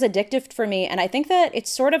it is addictive for me. And I think that it's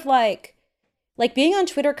sort of like being on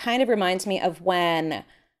Twitter kind of reminds me of when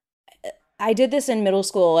I did this in middle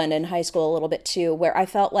school and in high school a little bit too, where I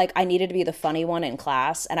felt like I needed to be the funny one in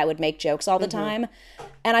class, and I would make jokes all the time.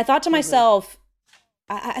 And I thought to myself,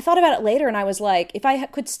 I thought about it later, and I was like, if I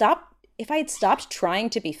had stopped trying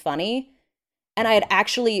to be funny, and I had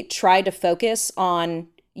actually tried to focus on,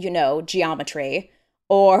 you know, geometry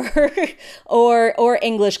or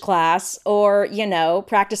English class, or, you know,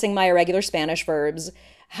 practicing my irregular Spanish verbs,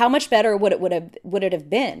 how much better would it have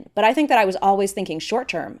been? But I think that I was always thinking short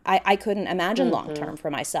term. I couldn't imagine long term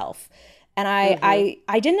for myself. And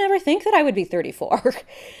I didn't ever think that I would be 34.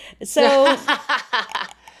 So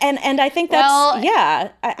And I think that's,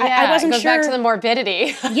 I wasn't sure. It goes back to the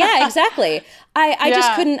morbidity. Yeah, exactly. I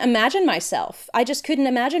just couldn't imagine myself. I just couldn't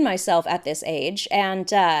imagine myself at this age. And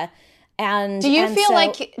do you feel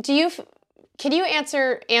like, can you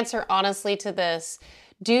answer honestly to this?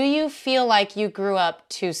 Do you feel like you grew up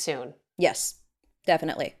too soon? Yes,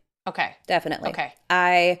 definitely. Okay. Definitely. Okay.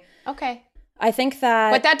 I think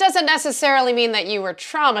that... But that doesn't necessarily mean that you were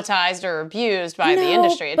traumatized or abused by the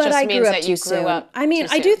industry. It just means that you grew up. I mean,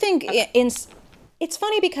 I do think it's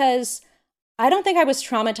funny because I don't think I was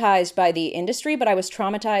traumatized by the industry, but I was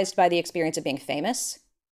traumatized by the experience of being famous.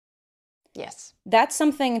 Yes. That's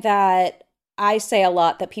something that I say a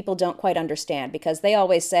lot that people don't quite understand, because they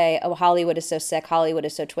always say, oh, Hollywood is so sick, Hollywood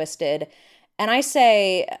is so twisted. And I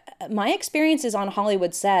say, my experiences on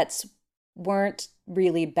Hollywood sets weren't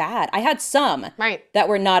really bad. I had some that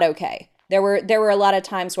were not okay. There were a lot of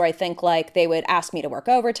times where I think like they would ask me to work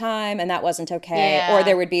overtime, and that wasn't okay. Or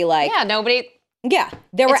there would be like... Yeah, nobody Yeah,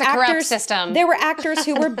 there were It's a corrupt actors. system. There were actors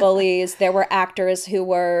who were bullies. There were actors who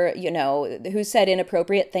were, who said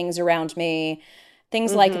inappropriate things around me,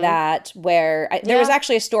 things like that. There was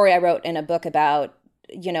actually a story I wrote in a book about,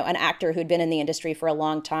 an actor who'd been in the industry for a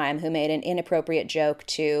long time who made an inappropriate joke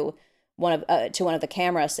to one of the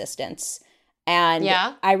camera assistants, and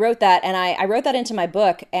I wrote that, and I wrote that into my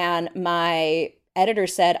book, and my editor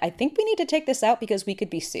said, I think we need to take this out because we could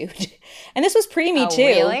be sued. And this was pre-Me Too.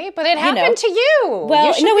 Really? But it happened to you. Well,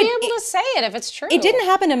 you should be able to say it if it's true. It didn't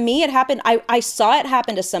happen to me. It happened, I saw it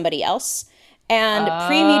happen to somebody else. And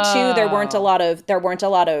pre-Me Too, there weren't a lot of, there was a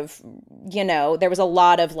lot of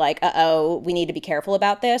like, we need to be careful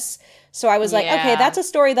about this. So I was like, okay, that's a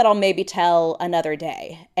story that I'll maybe tell another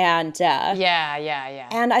day. And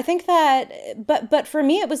and I think that, but for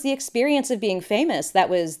me, it was the experience of being famous that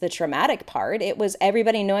was the traumatic part. It was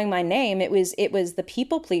everybody knowing my name. It was the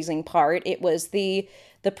people pleasing part. It was the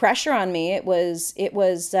pressure on me. It was and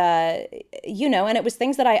it was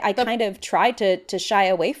things that I kind of tried to shy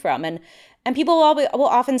away from. And people will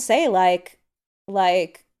often say like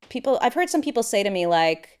people, I've heard some people say to me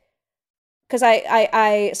like,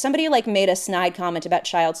 because somebody like made a snide comment about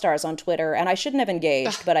child stars on Twitter, and I shouldn't have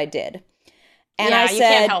engaged, but I did. And I said, you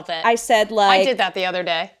can't help it. I said like, I did that the other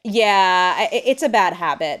day. Yeah, it's a bad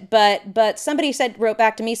habit. But somebody wrote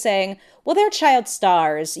back to me saying, well, they're child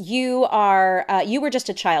stars. You were just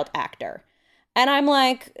a child actor. And I'm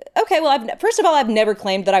like, okay, well, first of all, I've never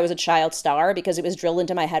claimed that I was a child star because it was drilled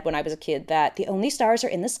into my head when I was a kid that the only stars are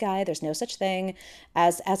in the sky. There's no such thing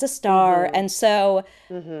as a star. And so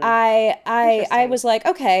I was like,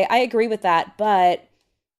 okay, I agree with that. But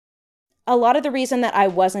a lot of the reason that I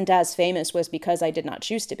wasn't as famous was because I did not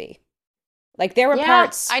choose to be. Like there were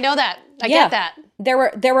parts. I know that. I get that. There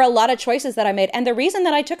were a lot of choices that I made. And the reason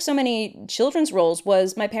that I took so many children's roles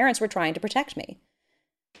was my parents were trying to protect me.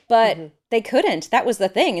 But they couldn't. That was the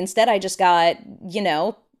thing. Instead, I just got,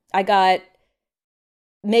 I got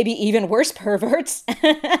maybe even worse perverts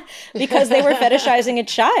because they were fetishizing a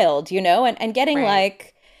child, and getting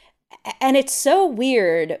like, and it's so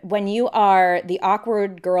weird when you are the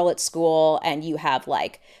awkward girl at school and you have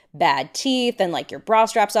like bad teeth and like your bra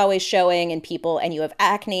strap's always showing and you have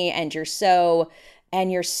acne and you're so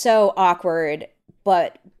awkward,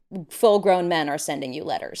 but full grown men are sending you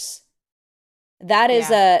letters. That is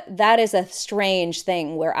a strange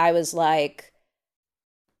thing where I was like,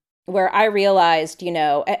 where I realized,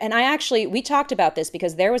 and we talked about this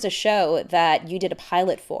because there was a show that you did a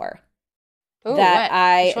pilot for. Ooh,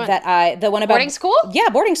 the one about boarding school? Yeah,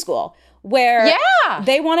 boarding school, where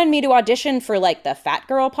they wanted me to audition for like the fat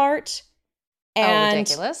girl part. And,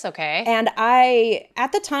 ridiculous. Okay. And I,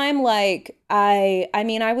 at the time, like, I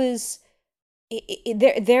was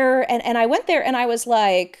there and I went there and I was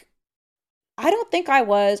like, I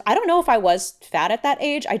don't know if I was fat at that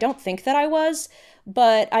age. I don't think that I was,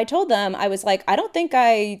 but I told them, I was like, I don't think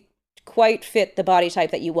I quite fit the body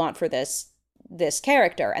type that you want for this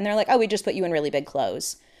character. And they're like, oh, we just put you in really big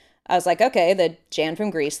clothes. I was like, okay, the Jan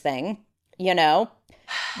from Grease thing,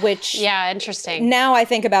 which interesting. Now I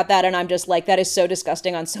think about that and I'm just like, that is so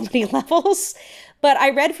disgusting on so many levels. But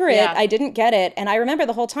I read for it. I didn't get it. And I remember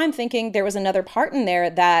the whole time thinking there was another part in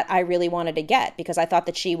there that I really wanted to get because I thought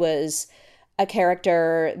that she was a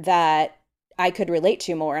character that I could relate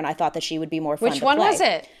to more, and I thought that she would be more fun to play. Which one was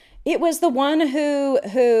it? It was the one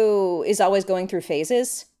who is always going through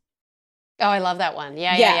phases. Oh, I love that one.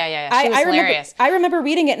 Yeah. She was hilarious. I remember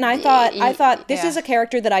reading it, and I thought this is a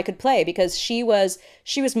character that I could play because she was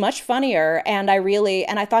much funnier, and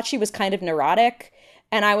I thought she was kind of neurotic,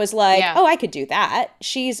 and I was like, oh, I could do that.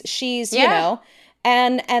 She's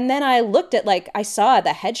and then I looked at I saw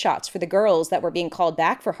the headshots for the girls that were being called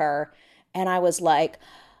back for her. And I was like,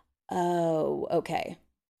 oh, okay.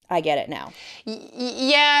 I get it now.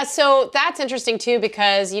 Yeah, so that's interesting too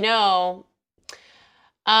because,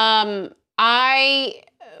 I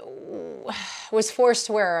was forced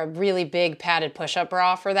to wear a really big padded push-up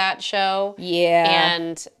bra for that show. Yeah.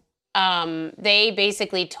 And they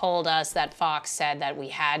basically told us that Fox said that we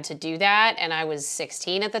had to do that. And I was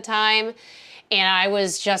 16 at the time. And I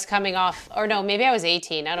was just coming off, or no, maybe I was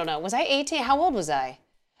 18. I don't know. Was I 18? How old was I?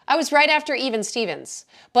 I was right after Even Stevens.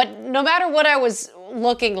 But no matter what I was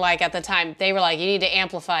looking like at the time, they were like, you need to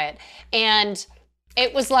amplify it. And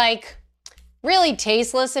it was like really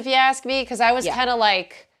tasteless, if you ask me, because I was just kind of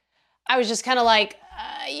like,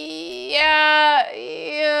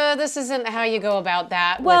 this isn't how you go about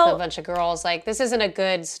that with a bunch of girls. Like, this isn't a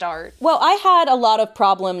good start. Well, I had a lot of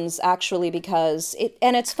problems actually because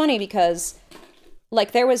it's funny because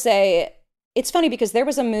there was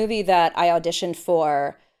a movie that I auditioned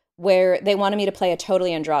for where they wanted me to play a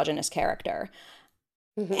totally androgynous character.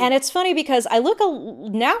 Mm-hmm. And it's funny because I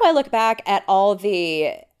look back at all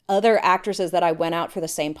the other actresses that I went out for the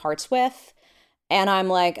same parts with, and I'm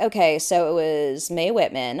like, okay, so it was Mae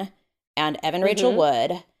Whitman and Evan Rachel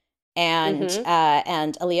Wood and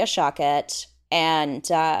Aaliyah Shawkat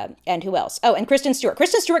and who else? Oh, and Kristen Stewart.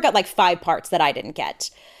 Kristen Stewart got like 5 parts that I didn't get.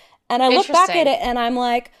 And I look back at it and I'm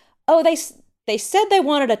like, oh, they said they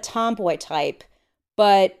wanted a tomboy type,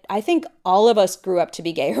 but I think all of us grew up to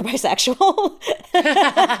be gay or bisexual.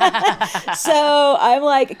 So I'm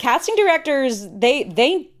like, casting directors,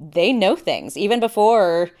 they know things even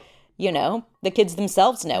before, the kids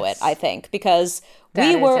themselves know it, I think, because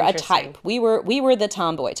we were a type. We were the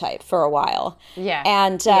tomboy type for a while. Yeah.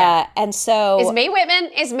 And so Is Mae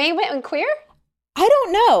Whitman queer? I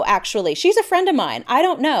don't know, actually. She's a friend of mine. I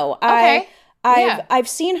don't know. Okay. I've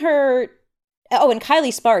seen her. Oh, and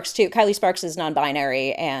Kylie Sparks too. Kylie Sparks is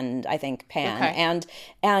non-binary and I think pan. Okay.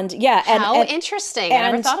 And yeah. How interesting. I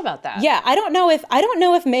never thought about that. Yeah, I don't know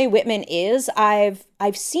if Mae Whitman is. I've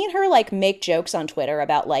seen her like make jokes on Twitter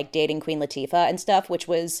about like dating Queen Latifah and stuff, which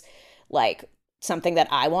was like something that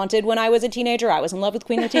I wanted when I was a teenager. I was in love with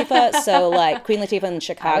Queen Latifah. So like Queen Latifah in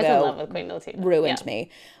Chicago I was in love with Queen Latifah. Ruined me.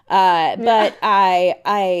 But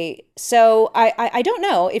I don't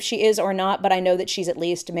know if she is or not, but I know that she's at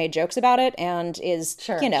least made jokes about it and is,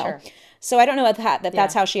 Sure. So I don't know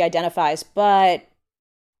that's how she identifies, but.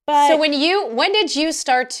 So when did you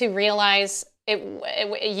start to realize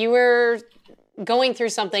you were going through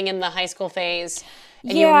something in the high school phase?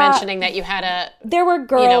 And you were mentioning that you had there were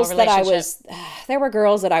girls that I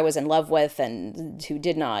was in love with and who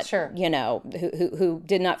did not, who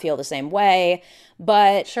did not feel the same way.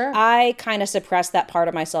 But I kind of suppressed that part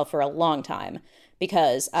of myself for a long time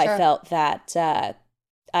because I felt that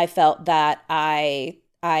I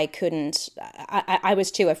couldn't, I was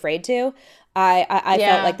too afraid to. I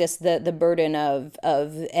felt like the burden of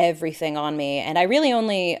everything on me, and I really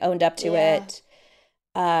only owned up to it.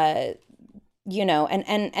 And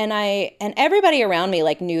everybody around me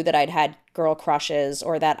like knew that I'd had girl crushes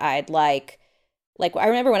or that I'd like I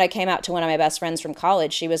remember when I came out to one of my best friends from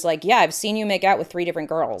college, she was like, yeah, I've seen you make out with 3 different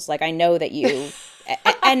girls. Like, I know that you,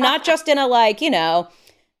 and not just in a like,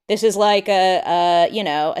 this is like a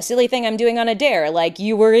silly thing I'm doing on a dare. Like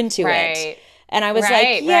you were into it. And I was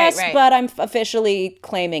like, yes, but I'm officially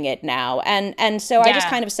claiming it now. And so I just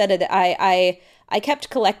kind of said that I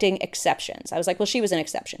kept collecting exceptions. I was like, well, she was an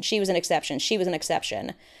exception. She was an exception. She was an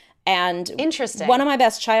exception. And interesting. One of my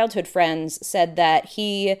best childhood friends said that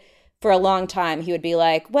for a long time, he would be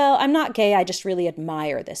like, well, I'm not gay. I just really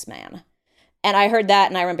admire this man. And I heard that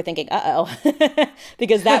and I remember thinking, uh-oh,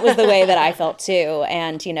 because that was the way that I felt too.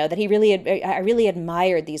 And, that I really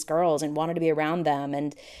admired these girls and wanted to be around them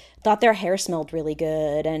and thought their hair smelled really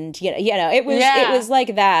good. And, it was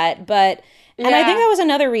like that. But, and I think that was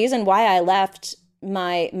another reason why I left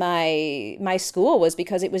my school was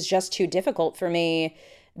because it was just too difficult for me.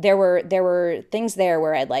 There were things there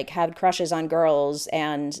where I'd like had crushes on girls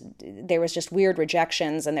and there was just weird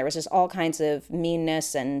rejections and there was just all kinds of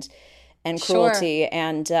meanness and cruelty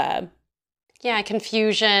and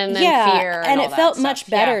confusion and fear and it felt much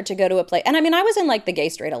better to go to a place. And I mean, I was in like the Gay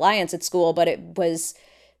Straight Alliance at school, but it was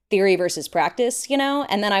theory versus practice,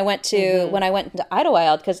 and then I went to when I went into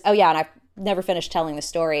Idlewild because and I never finished telling the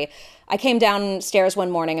story. I came downstairs one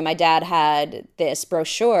morning and my dad had this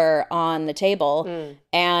brochure on the table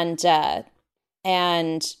and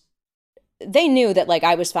they knew that like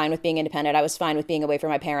I was fine with being independent. I was fine with being away from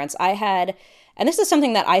my parents. And this is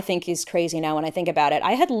something that I think is crazy now when I think about it.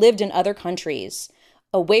 I had lived in other countries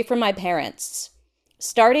away from my parents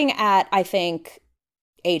starting at, I think,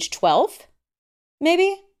 age 12,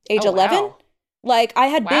 maybe age 11. Wow. Like I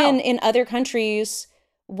had been in other countries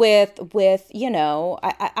with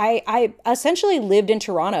I essentially lived in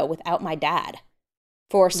Toronto without my dad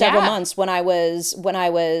for several months when I was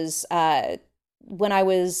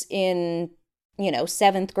in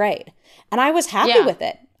 7th grade, and I was happy with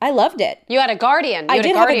it. I loved it. You had a guardian. I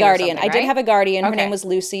did have a guardian. I did have a guardian. Her name was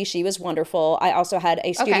Lucy. She was wonderful. I also had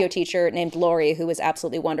a studio teacher named Lori who was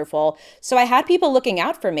absolutely wonderful. So I had people looking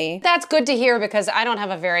out for me. That's good to hear because I don't have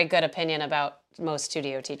a very good opinion about most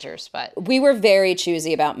studio teachers, but we were very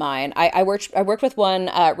choosy about mine. I worked with one,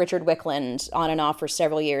 Richard Wickland, on and off for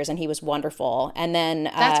several years, and he was wonderful. And then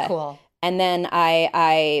that's cool. And then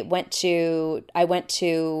I went to when I went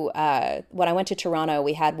to Toronto,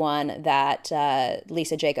 we had one that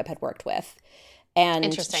Lisa Jacob had worked with. and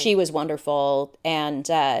Interesting. she was wonderful, and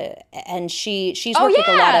she's worked with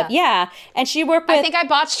a lot of and she worked with. I think I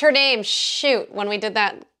botched her name. Shoot, when we did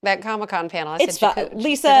that Comic-Con panel, It's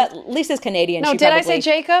said Lisa's Canadian. No, did I say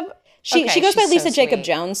Jacob? She goes by Lisa Jacob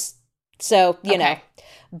Jones, so you know.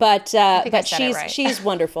 But she's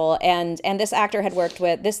wonderful, and this actor had worked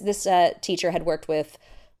with this teacher had worked with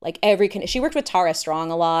like she worked with Tara Strong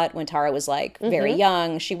a lot when Tara was like very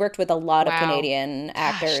young. She worked with a lot of Canadian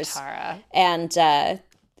actors. Gosh, Tara. And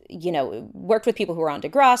you know, worked with people who were on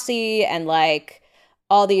Degrassi and like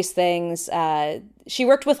all these things. She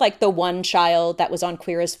worked with like the one child that was on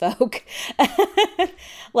Queer as Folk.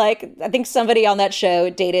 Like I think somebody on that show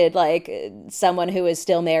dated like someone who was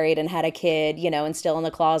still married and had a kid, you know, and still in the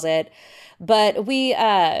closet. But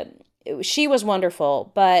she was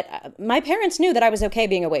wonderful, but my parents knew that I was okay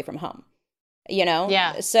being away from home, you know?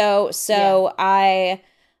 Yeah. So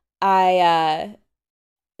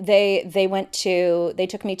they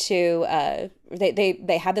took me to,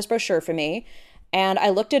 they had this brochure for me and I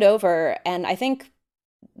looked it over, and I think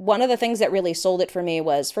one of the things that really sold it for me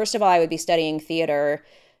was, first of all, I would be studying theater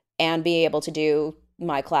and be able to do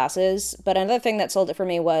my classes. But another thing that sold it for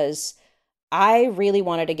me was I really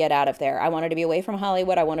wanted to get out of there. I wanted to be away from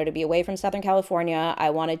Hollywood. I wanted to be away from Southern California. I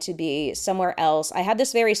wanted to be somewhere else. I had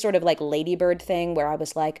this very sort of like Ladybird thing where I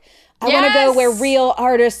was like, I want to go where real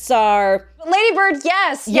artists are. Ladybird,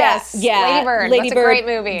 yes. Ladybird, that's a great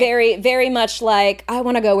movie. Very, very much like, I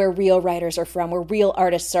want to go where real writers are from, where real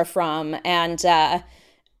artists are from. And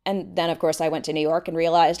then, of course, I went to New York and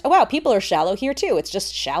realized, oh, wow, people are shallow here, too. It's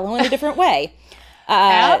just shallow in a different way.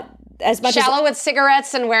 As much shallow with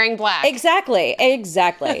cigarettes and wearing black. Exactly.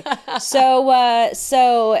 So yeah,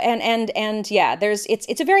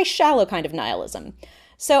 it's a very shallow kind of nihilism.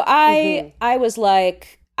 So I was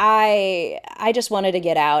like, I just wanted to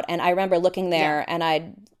get out, and I remember looking there,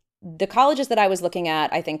 and the colleges that I was looking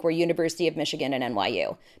at, I think, were University of Michigan and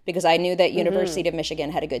NYU, because I knew that University of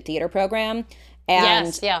Michigan had a good theater program,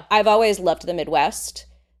 and I've always loved the Midwest.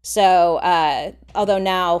 So although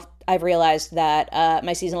now I've realized that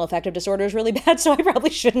my seasonal affective disorder is really bad, so I probably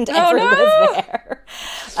shouldn't ever live there.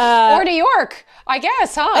 Or New York, I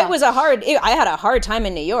guess, huh? It was I had a hard time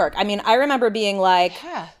in New York. I mean, I remember being like,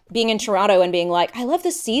 being in Toronto and being like, I love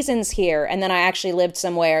the seasons here. And then I actually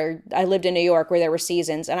I lived in New York where there were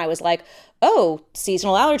seasons. And I was like, oh,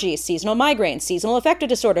 seasonal allergies, seasonal migraines, seasonal affective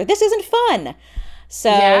disorder. This isn't fun. So,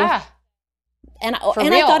 And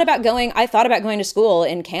I thought about going to school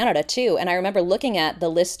in Canada too. And I remember looking at the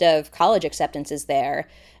list of college acceptances there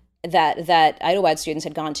that Idlewild students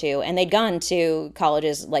had gone to, and they'd gone to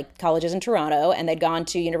colleges in Toronto, and they'd gone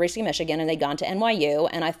to University of Michigan, and they'd gone to NYU.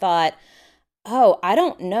 And I thought, oh, I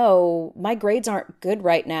don't know, my grades aren't good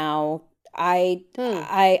right now. I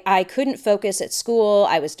couldn't focus at school.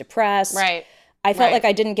 I was depressed. Right. I felt like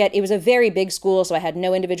I didn't get, it was a very big school, so I had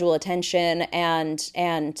no individual attention, and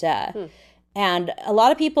a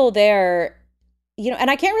lot of people there, you know,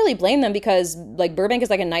 and I can't really blame them, because like Burbank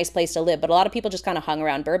is like a nice place to live, but a lot of people just kind of hung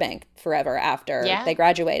around Burbank forever after they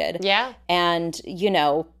graduated. Yeah. And, you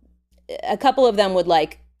know, a couple of them would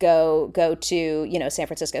like go to, you know, San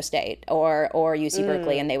Francisco State or UC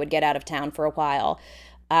Berkeley, and they would get out of town for a while.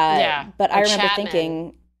 But I remember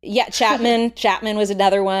thinking, Chapman was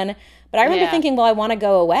another one. But I remember thinking, well, I want to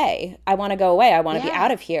go away. I want to be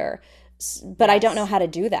out of here. But I don't know how to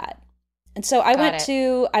do that. And so I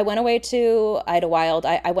went away to Idlewild.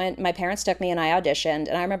 My parents took me and I auditioned,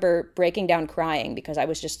 and I remember breaking down crying because I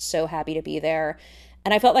was just so happy to be there.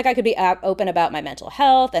 And I felt like I could be open about my mental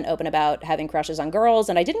health and open about having crushes on girls.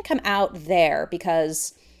 And I didn't come out there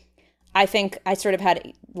because I think I sort of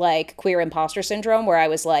had like queer imposter syndrome, where I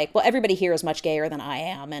was like, well, everybody here is much gayer than I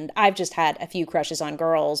am, and I've just had a few crushes on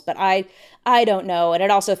girls, but I don't know. And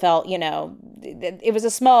it also felt, you know, it was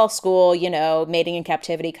a small school, you know, mating in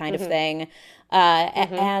captivity kind of thing.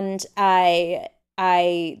 And but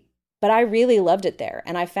I really loved it there.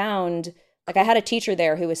 And I found, like, I had a teacher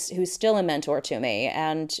there who's still a mentor to me,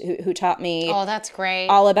 and who taught me that's great,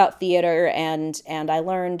 all about theater, and I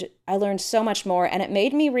learned so much more. And it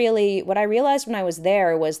made me really, what I realized when I was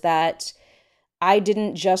there was that I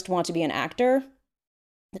didn't just want to be an actor.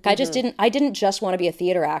 Like, I didn't just want to be a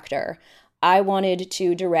theater actor. I wanted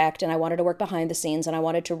to direct, and I wanted to work behind the scenes, and I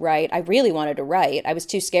wanted to write. I really wanted to write. I was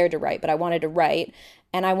too scared to write, but I wanted to write,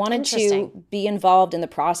 and I wanted to be involved in the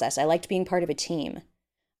process. I liked being part of a team.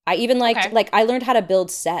 I even liked, like, I learned how to build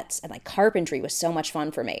sets, and like carpentry was so much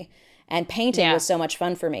fun for me, and painting was so much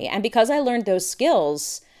fun for me. And because I learned those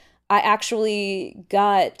skills, because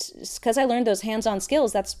I learned those hands-on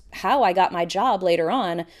skills, that's how I got my job later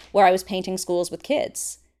on, where I was painting schools with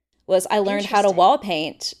kids. I learned how to wall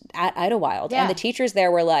paint at Idlewild. Yeah. And the teachers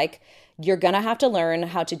there were like, you're going to have to learn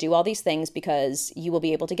how to do all these things because you will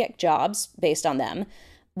be able to get jobs based on them.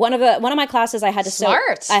 One of my classes, I had to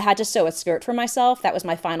sew a skirt for myself. That was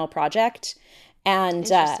my final project. And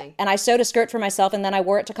I sewed a skirt for myself, and then I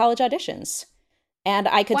wore it to college auditions. And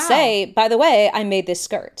I could say, by the way, I made this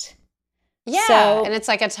skirt. Yeah, so, and it's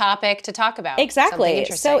like a topic to talk about. Exactly.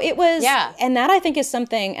 So it was, and that I think is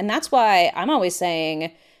something, and that's why I'm always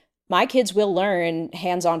saying my kids will learn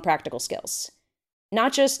hands-on practical skills.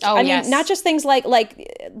 Not just, not just things like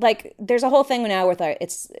there's a whole thing now with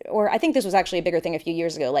or I think this was actually a bigger thing a few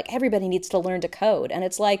years ago, like everybody needs to learn to code. And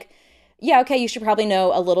it's like, yeah, okay, you should probably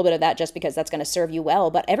know a little bit of that just because that's going to serve you well,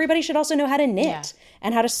 but everybody should also know how to knit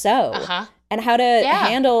and how to sew and how to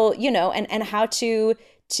handle, and how to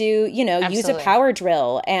use a power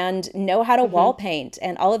drill and know how to wall paint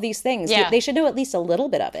and all of these things. Yeah. They should know at least a little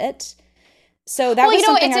bit of it. So that was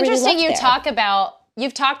something I really loved there. It's interesting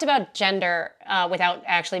you've talked about gender without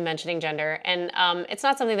actually mentioning gender, and it's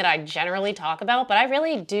not something that I generally talk about, but I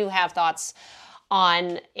really do have thoughts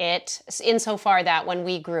on it insofar that when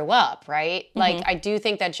we grew up, right? Mm-hmm. Like, I do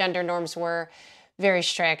think that gender norms were very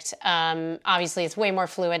strict. Obviously, it's way more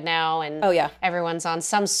fluid now, and everyone's on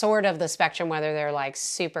some sort of the spectrum, whether they're like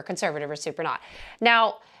super conservative or super not.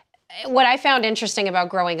 Now, what I found interesting about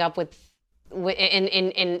growing up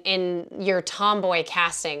in your tomboy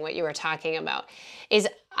casting, what you were talking about, is,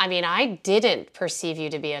 I mean, I didn't perceive you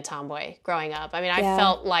to be a tomboy growing up. I mean, I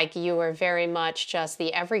felt like you were very much just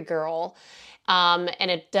the every girl. And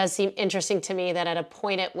it does seem interesting to me that at a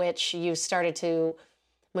point at which you started to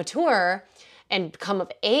mature and come of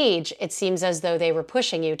age, it seems as though they were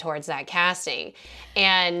pushing you towards that casting.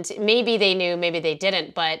 And maybe they knew, maybe they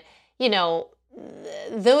didn't, but,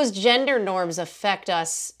 those gender norms affect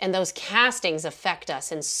us, and those castings affect us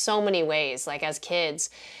in so many ways. Like, as kids,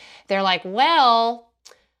 they're like, well,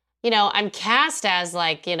 I'm cast as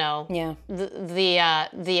like, the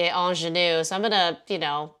ingenue, so I'm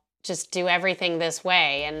gonna, just do everything this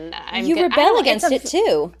way. And you rebel against it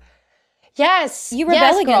too. Yes, you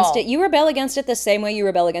rebel against it. You rebel against it the same way you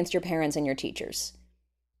rebel against your parents and your teachers.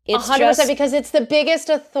 It's 100%, because it's the biggest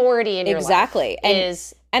authority in your life.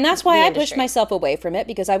 And that's why I pushed myself away from it,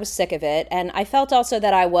 because I was sick of it. And I felt also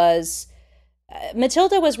that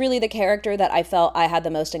Matilda was really the character that I felt I had the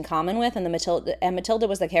most in common with. And Matilda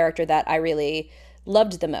was the character that I really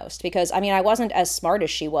loved the most, because, I mean, I wasn't as smart as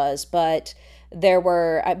she was, but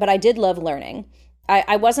I did love learning.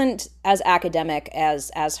 I wasn't as academic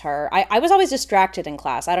as her. I was always distracted in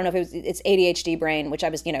class. I don't know if it's ADHD brain, which I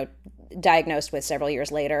was, diagnosed with several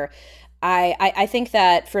years later. I think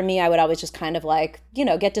that for me, I would always just kind of like,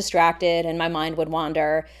 get distracted and my mind would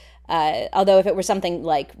wander. Although if it were something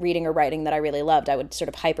like reading or writing that I really loved, I would sort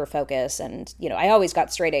of hyper focus. And, I always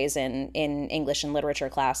got straight A's in English and literature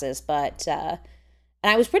classes, but, and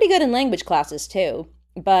I was pretty good in language classes too.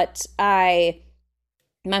 But my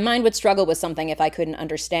mind would struggle with something if I couldn't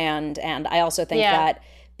understand. And I also think that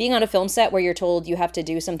being on a film set where you're told you have to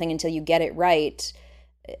do something until you get it right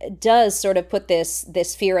does sort of put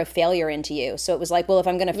this fear of failure into you. So it was like, well, if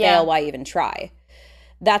I'm going to fail, why even try?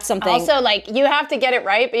 That's something. Also, like, you have to get it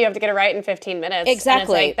right, but you have to get it right in 15 minutes. Exactly. And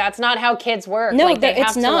it's like, that's not how kids work. No, like,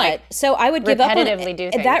 it's not. So I would give up on it.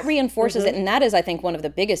 Do things. That reinforces it. And that is, I think, one of the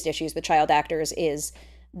biggest issues with child actors is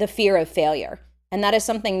the fear of failure. And that is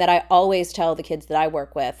something that I always tell the kids that I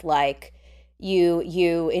work with. Like,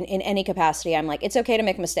 you in any capacity, I'm like, it's okay to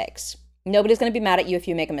make mistakes. Nobody's going to be mad at you if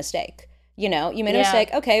you make a mistake. You made a mistake.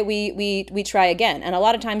 Okay, we try again. And a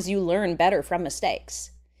lot of times you learn better from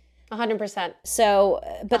mistakes. 100%. So,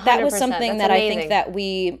 but that was something that I think that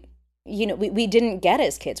we didn't get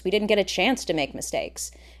as kids. We didn't get a chance to make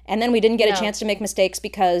mistakes. And then we didn't get a chance to make mistakes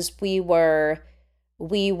because we had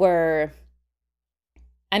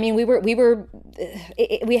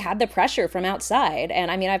the pressure from outside. And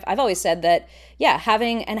I mean, I've always said that,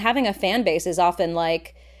 having a fan base is often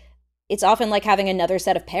like, it's often like having another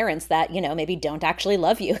set of parents that, maybe don't actually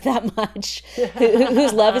love you that much,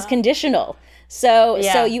 whose love is conditional. So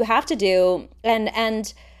you have to do,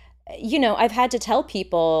 and I've had to tell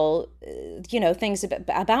people, things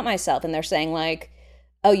about myself, and they're saying like,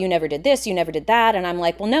 oh, you never did this, you never did that. And I'm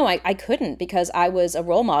like, well, no, I couldn't, because I was a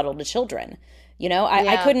role model to children.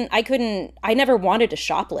 I never wanted to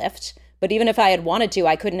shoplift, but even if I had wanted to,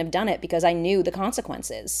 I couldn't have done it because I knew the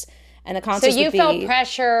consequences. And the consequences would be... So you felt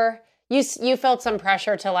pressure, you felt some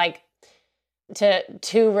pressure to like,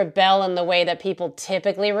 to rebel in the way that people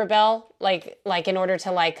typically rebel, like in order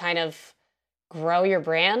to like kind of grow your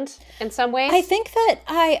brand in some ways? I think that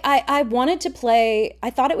I wanted to play, I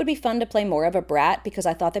thought it would be fun to play more of a brat, because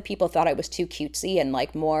I thought that people thought I was too cutesy and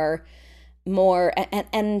like more, more,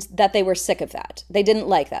 and that they were sick of that. They didn't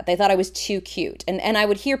like that. They thought I was too cute. And I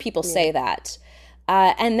would hear people say that.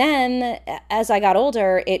 And then as I got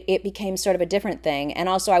older, it became sort of a different thing. And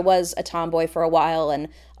also I was a tomboy for a while, and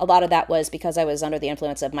a lot of that was because I was under the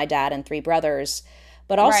influence of my dad and 3 brothers.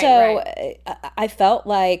 But also I felt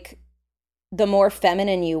like the more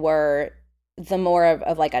feminine you were, the more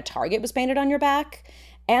of like a target was painted on your back.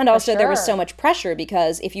 And also there was so much pressure,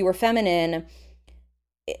 because if you were feminine,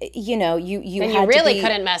 you know, you had really to be,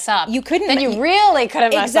 couldn't mess up. You couldn't. Then you really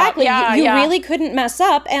couldn't mess exactly, up. You really couldn't mess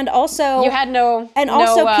up, and also you had no. And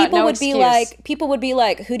also, people would excuse. be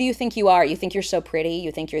like, "Who do you think you are? You think you're so pretty?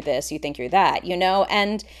 You think you're this? You think you're that? You know?"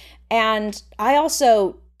 And I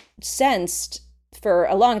also sensed for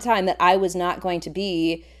a long time that I was not going to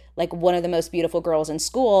be like one of the most beautiful girls in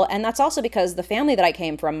school, and that's also because the family that I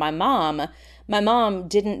came from, my mom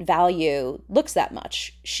didn't value looks that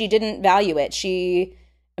much. She didn't value it.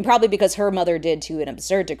 And probably because her mother did to an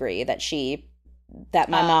absurd degree, that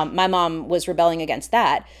my mom was rebelling against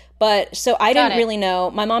that. But so I didn't really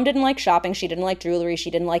know. My mom didn't like shopping. She didn't like jewelry. She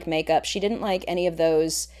didn't like makeup. She didn't like any of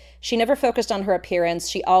those. She never focused on her appearance.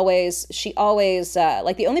 She always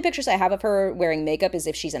like, the only pictures I have of her wearing makeup is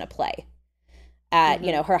if she's in a play at,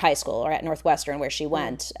 you know, her high school or at Northwestern where she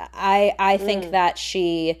went. I think that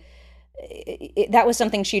that was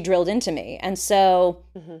something she drilled into me. And so,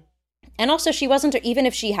 and also she wasn't, even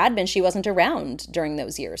if she had been, she wasn't around during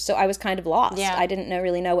those years. So I was kind of lost. I didn't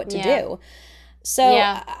really know what to do. So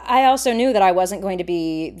I also knew that I wasn't going to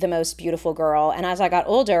be the most beautiful girl. And as I got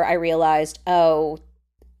older, I realized,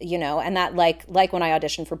 you know, and that like when I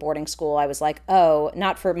auditioned for boarding school, I was like,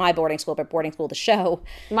 not for my boarding school, but boarding school, the show.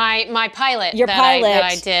 My pilot. Your pilot. that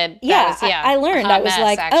I did. I learned. I was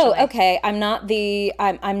like, actually. Okay, I'm not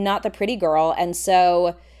the pretty girl. And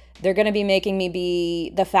so they're going to be making me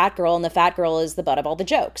be the fat girl, and the fat girl is the butt of all the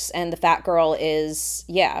jokes. And the fat girl is,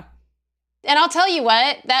 And I'll tell you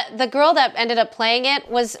what, that the girl that ended up playing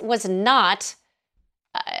it was not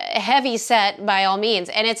heavy set by all means,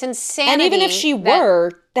 and it's insanity. And even if she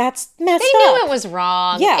were, that's messed up. They knew it was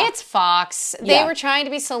wrong. Yeah. It's Fox. They were trying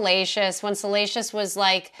to be salacious when Salacious was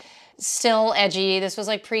like still edgy. This was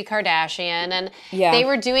like pre-Kardashian, and they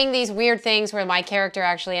were doing these weird things where my character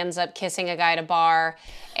actually ends up kissing a guy at a bar.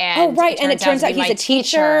 And it turns out he's a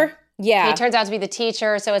teacher. Yeah. He turns out to be the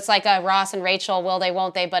teacher. So it's like a Ross and Rachel, will they,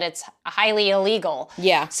 won't they, but it's highly illegal.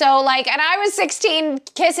 Yeah. So like, and I was 16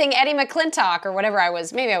 kissing Eddie McClintock or whatever I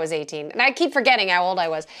was. Maybe I was 18. And I keep forgetting how old I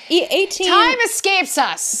was. 18. Time escapes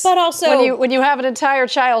us. But also. When you have an entire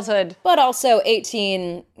childhood. But also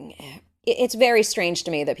 18, it's very strange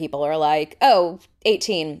to me that people are like,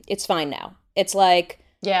 18, it's fine now. It's like,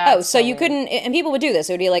 so you couldn't, and people would do this.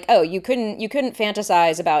 It would be like, you couldn't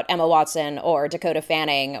fantasize about Emma Watson or Dakota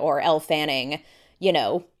Fanning or Elle Fanning, you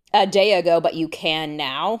know, a day ago, but you can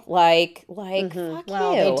now. Like, fuck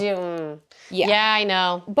well, you. They do. Yeah, I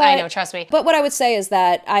know. Trust me. But what I would say is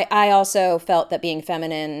that I also felt that being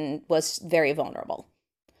feminine was very vulnerable.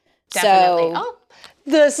 Definitely. So,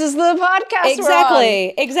 this is the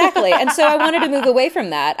podcast. Exactly. And so I wanted to move away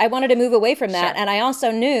from that. Sure. And I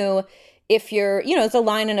also knew, if you're, you know, it's a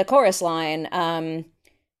line in a chorus line.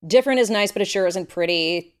 Different is nice, but it sure isn't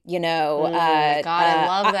pretty, you know. God, I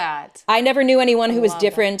love that. I never knew anyone who was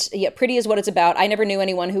different. Yeah, pretty is what it's about. I never knew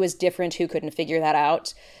anyone who was different who couldn't figure that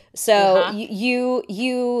out. So if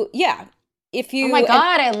you. Oh my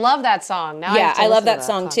God, I love that song. Now I love that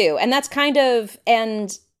song too. And that's kind of,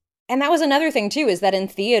 and that was another thing too, is that in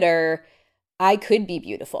theater, I could be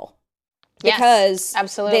beautiful. Because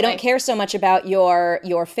absolutely. They don't care so much about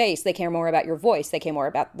your face. They care more about your voice. They care more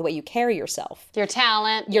about the way you carry yourself. Your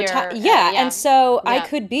talent. And so I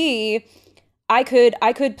could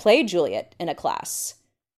play Juliet in a class.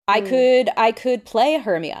 I could play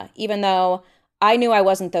Hermia, even though I knew I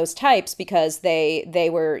wasn't those types, because they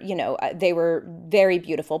were, you know, they were very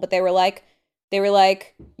beautiful, but they were like,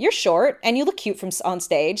 you're short and you look cute on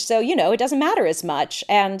stage, so, you know, it doesn't matter as much.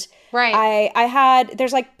 And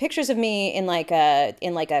there's like pictures of me in like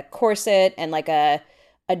a corset and like a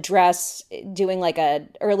dress, doing like a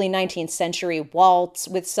early 19th century waltz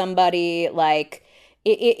with somebody, like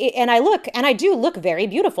and I do look very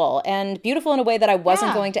beautiful, and beautiful in a way that I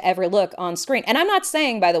wasn't going to ever look on screen. And I'm not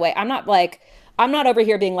saying, by the way, I'm not over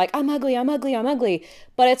here being like, I'm ugly,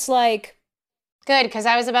 but it's like, good, because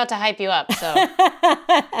I was about to hype you up, so.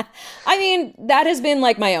 I mean, that has been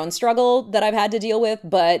like my own struggle that I've had to deal with,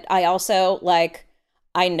 but I also, like,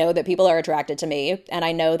 I know that people are attracted to me, and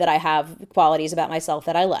I know that I have qualities about myself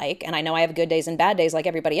that I like, and I know I have good days and bad days like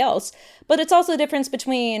everybody else, but it's also the difference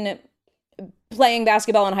between playing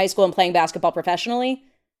basketball in high school and playing basketball professionally.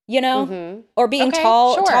 you know, or being Okay,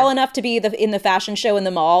 tall sure. tall enough to be in the fashion show in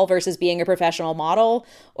the mall versus being a professional model,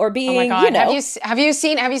 or being, Oh my God. you know. Have you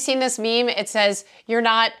seen this meme? It says, you're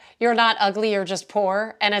not ugly, you're just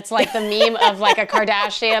poor. And it's like the meme of like a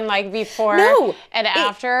Kardashian, like before and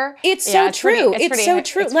after. It's so true. It's so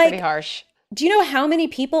true. It's like, pretty harsh. do you know how many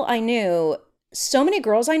people I knew, so many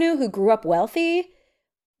girls I knew who grew up wealthy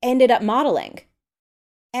ended up modeling?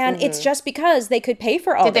 And it's just because they could pay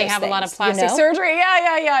for all Did those they have things, a lot of plastic surgery?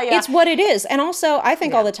 Yeah. It's what it is. And also, I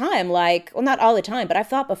think all the time, like, well, not all the time, but I've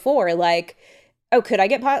thought before, like, oh, could I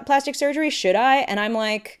get plastic surgery? Should I? And I'm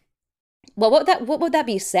like, well, what would that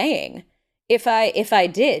be saying if I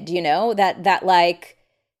did, you know, that like,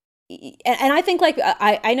 and I think like,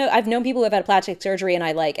 I know I've known people who have had plastic surgery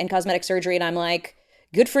and cosmetic surgery, and I'm like,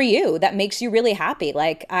 good for you. That makes you really happy.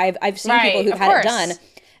 Like I've seen people who've had it done.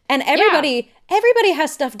 And everybody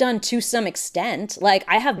has stuff done to some extent. Like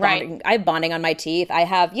I have bonding on my teeth. I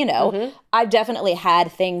have, you know, I've definitely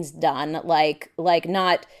had things done like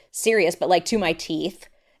not serious, but like to my teeth.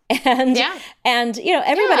 And you know,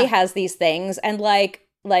 everybody has these things, and like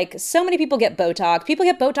so many people get Botox. People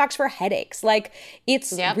get Botox for headaches. Like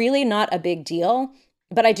it's really not a big deal.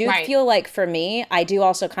 But I do feel like for me, I do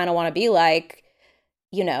also kind of want to be like,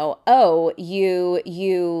 you know, oh, you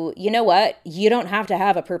know what? You don't have to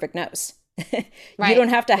have a perfect nose. You don't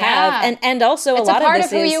have to have, and also it's a lot a part of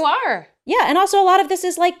this of who is, you are. Yeah, and also a lot of this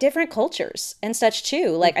is like different cultures and such too.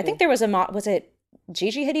 Like I think there was was it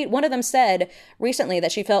Gigi Hadid? One of them said recently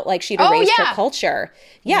that she felt like she'd erased her culture.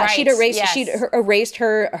 Yeah, she'd erased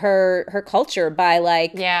her culture by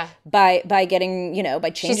like by getting, you know,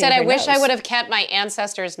 by changing. She said, her "I wish nose. I would have kept my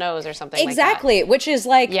ancestor's nose," or something. Exactly, like that. Which is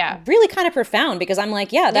like really kind of profound, because I'm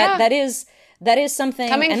like, that is something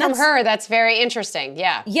coming from her. That's very interesting.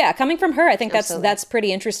 Yeah, coming from her, I think that's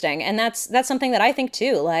pretty interesting, and that's something that I think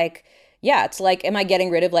too. Like, yeah, it's like, am I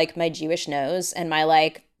getting rid of like my Jewish nose and my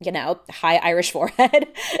like, you know, high Irish forehead?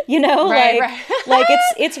 You know, like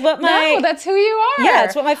it's what my that's who you are. Yeah,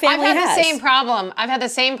 it's what my family has. I've had the same problem. I've had the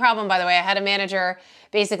same problem, by the way. I had a manager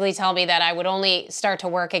basically tell me that I would only start to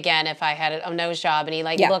work again if I had a nose job, and he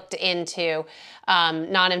looked into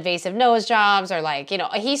non-invasive nose jobs, or like, you know,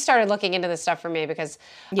 he started looking into this stuff for me because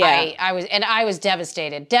I was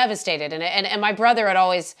devastated, and my brother had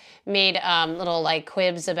always made little like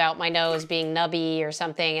quibs about my nose being nubby or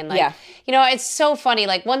something, and like, you know, it's so funny.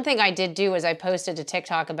 Like one thing I did do is I posted to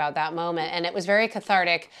TikTok about that moment, and it was very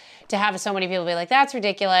cathartic to have so many people be like, that's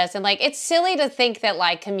ridiculous, and like, it's silly to think that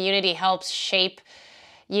like community helps shape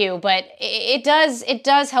you, but it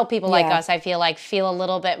does help people like us, I feel like, feel a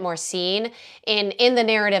little bit more seen in the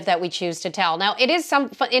narrative that we choose to tell. Now, it is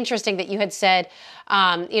interesting that you had said,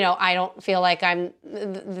 you know, I don't feel like I'm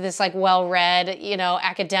this like well-read, you know,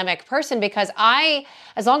 academic person, because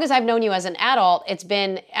as long as I've known you as an adult, it's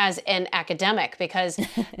been as an academic, because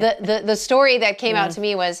the story that came out to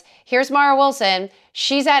me was, here's Mara Wilson,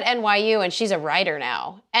 she's at NYU and she's a writer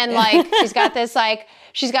now, and like she's got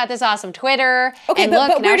this awesome Twitter. Okay, and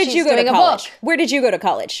but where did you go to college? Where did you go to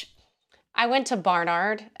college? I went to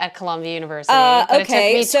Barnard at Columbia University.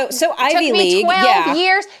 Okay, so Ivy League. It took me 12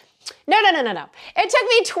 years. No. It took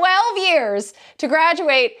me 12 years to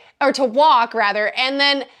graduate, or to walk rather, and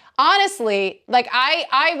then honestly, like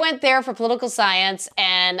I went there for political science,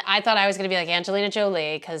 and I thought I was going to be like Angelina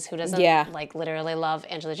Jolie, because who doesn't like literally love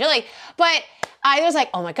Angelina Jolie? But I was like,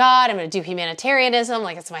 oh my God, I'm going to do humanitarianism.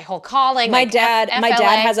 Like, it's my whole calling. My dad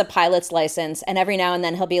has a pilot's license, and every now and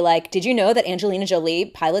then he'll be like, did you know that Angelina Jolie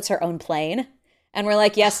pilots her own plane? And we're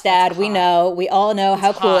like, yes, Dad, we know. We all know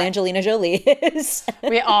how cool Angelina Jolie is.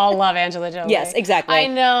 We all love Angelina Jolie. Yes, exactly. I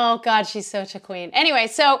know. God, she's such a queen. Anyway,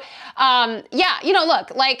 so, you know,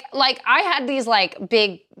 look, like I had these like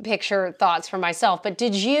big picture thoughts for myself, but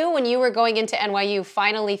did you, when you were going into NYU,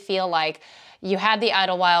 finally feel like you had the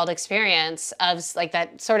Idlewild experience of like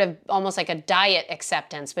that sort of almost like a diet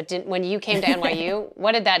acceptance, but when you came to NYU,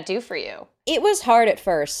 what did that do for you? It was hard at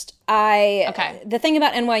first. The thing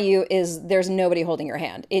about NYU is there's nobody holding your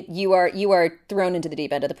hand. You are thrown into the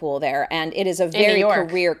deep end of the pool there, and it is a very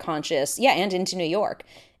career conscious, and into New York.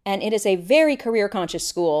 And it is a very career conscious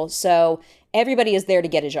school, so everybody is there to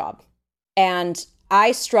get a job. And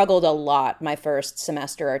I struggled a lot my first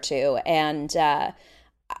semester or two, and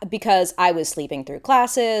because I was sleeping through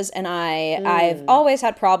classes, and I've always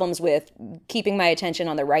had problems with keeping my attention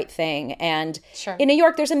on the right thing. And in New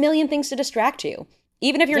York, there's a million things to distract you,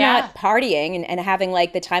 even if you're not partying and having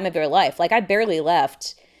like the time of your life. Like I barely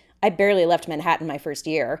left Manhattan my first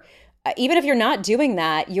year. even if you're not doing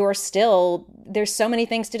that, you're still, there's so many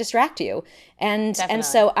things to distract you. And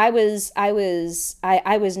so I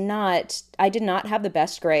did not have the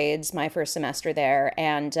best grades my first semester there,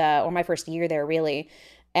 and or my first year there really.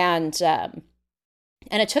 And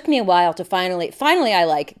it took me a while to finally I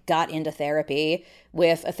like got into therapy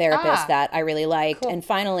with a therapist that I really liked. Cool. And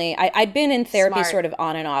finally I'd been in therapy sort of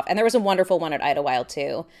on and off. And there was a wonderful one at Idlewild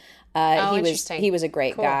too. He was a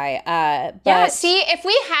great guy. But see, if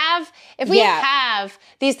we have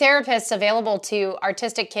these therapists available to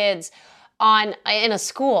artistic kids in a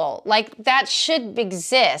school, like that should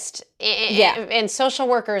exist. And social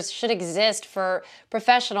workers should exist for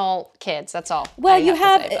professional kids. That's all. Well,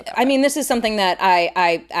 I mean, this is something that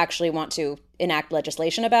I actually want to enact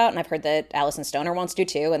legislation about, and I've heard that Allison Stoner wants to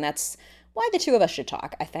too, and that's why the two of us should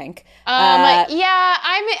talk, I think. You want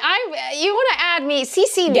to add me,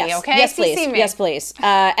 CC me, yes, okay? Yes, CC please. me. Yes, please.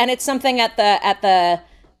 And it's something at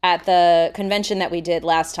the convention that we did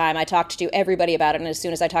last time, I talked to everybody about it, and as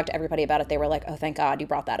soon as I talked to everybody about it, they were like, "Oh, thank God you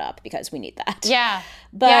brought that up because we need that." Yeah.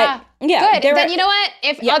 But good. Then you know what?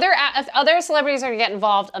 If other celebrities are going to get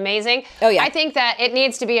involved, amazing. Oh yeah. I think that it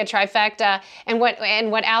needs to be a trifecta. And what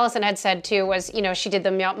Allison had said too was, she did the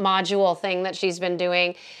module thing that she's been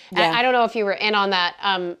doing. Yeah. I don't know if you were in on that.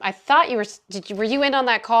 I thought you were. Were you in on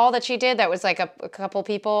that call that she did? That was like a couple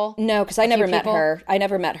people. No, because I never met her.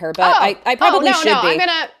 But I probably should be. I'm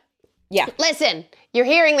gonna. Yeah. Listen, you're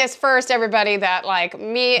hearing this first, everybody. That like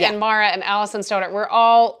me and Mara and Allison Stoner, we're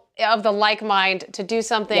all of the like mind to do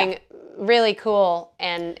something really cool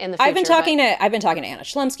and in the future. I've been talking to Anna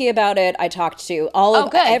Schlumsky about it. I talked to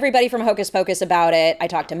everybody from Hocus Pocus about it. I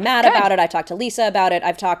talked to Matt about it. I talked to Lisa about it.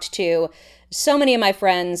 I've talked to so many of my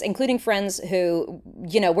friends, including friends who,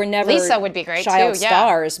 were never Lisa would be great child too,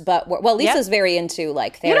 stars, but Lisa's very into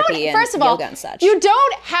like therapy and yoga and such. You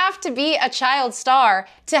don't have to be a child star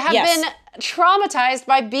to have been traumatized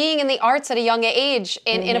by being in the arts at a young age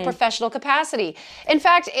in a professional capacity. In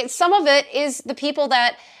fact, some of it is the people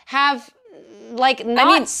that have succeeded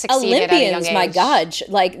Olympians, at a young age. my God,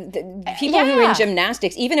 people who are in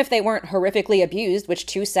gymnastics, even if they weren't horrifically abused, which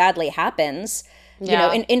too sadly happens.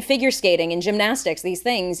 In figure skating and gymnastics, these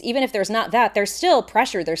things, even if there's not that, there's still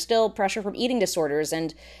pressure. There's still pressure from eating disorders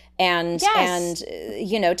to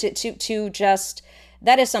just,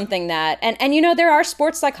 that is something that, and there are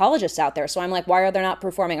sports psychologists out there. So I'm like, why are there not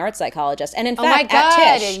performing arts psychologists? And in fact,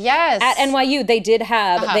 at Tisch, at NYU, they did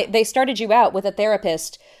have, they started you out with a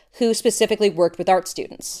therapist who specifically worked with art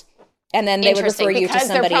students. And then they would refer you to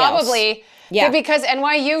somebody else. Because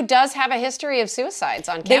NYU does have a history of suicides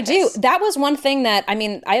on campus. They do. That was one thing that, I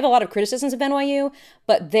have a lot of criticisms of NYU,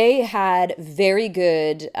 but they had very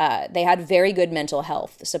good mental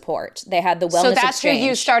health support. They had the wellness exchange. So that's who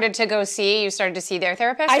you started to go see? You started to see their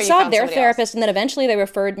therapist? I saw their therapist, and then eventually they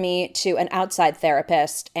referred me to an outside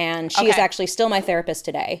therapist, and she is actually still my therapist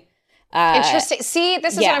today. Interesting. See,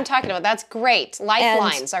 this is what I'm talking about. That's great.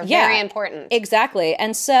 Lifelines are very important. Exactly.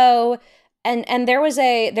 And so, and there was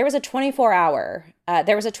a 24-hour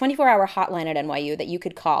hotline at NYU that you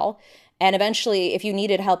could call, and eventually, if you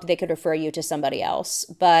needed help, they could refer you to somebody else.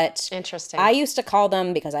 But interesting. I used to call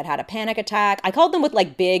them because I'd had a panic attack. I called them with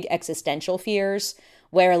like big existential fears.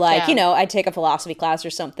 Where I'd take a philosophy class or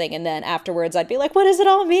something, and then afterwards I'd be like, what does it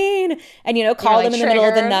all mean? And, call them in the middle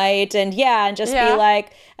of the night and just be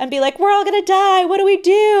like, we're all going to die. What do we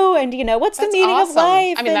do? And, what's the meaning of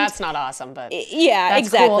life? I mean, that's not awesome, but yeah, that's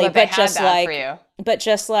exactly. Cool that they had that for you.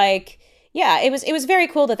 It was very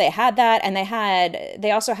cool that they had that. And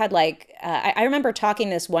they also had I remember talking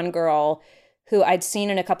to this one girl who I'd seen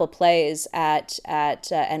in a couple plays at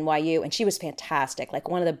NYU, and she was fantastic, like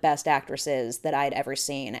one of the best actresses that I'd ever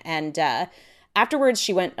seen. And afterwards,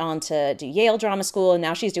 she went on to do Yale Drama School, and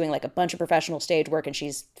now she's doing like a bunch of professional stage work, and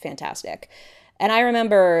she's fantastic. And I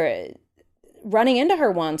remember running into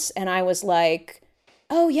her once, and I was like,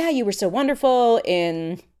 "Oh yeah, you were so wonderful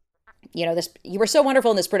in." You were so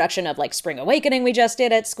wonderful in this production of like Spring Awakening we just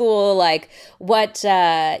did at school. Like what,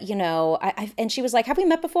 and she was like, have we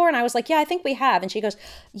met before? And I was like, yeah, I think we have. And she goes,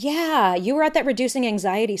 yeah, you were at that reducing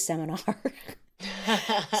anxiety seminar.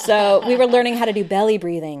 So we were learning how to do belly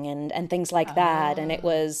breathing and things like that. And it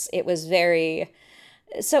was very...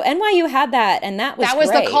 So NYU had that, and that was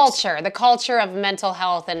great. The culture of mental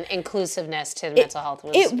health and inclusiveness to mental health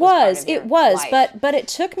was life. But it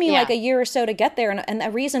took me like a year or so to get there, and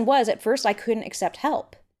the reason was at first I couldn't accept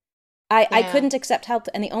help. I couldn't accept help,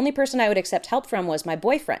 and the only person I would accept help from was my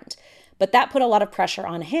boyfriend. But that put a lot of pressure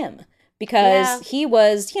on him because he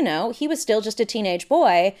was still just a teenage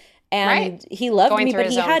boy, and he loved Going me, through but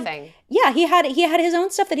his he own had, thing. yeah, he had his own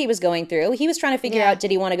stuff that he was going through. He was trying to figure out,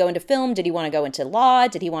 did he want to go into film? Did he want to go into law?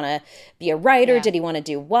 Did he want to be a writer? Did he want to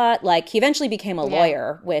do what? Like, he eventually became a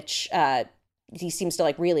lawyer, which he seems to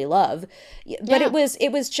like really love. But it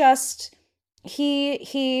was just,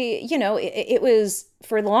 he, you know, it was,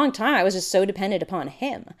 for a long time, I was just so dependent upon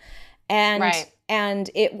him. And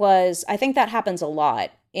it was, I think that happens a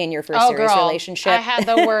lot in your first serious relationship. I had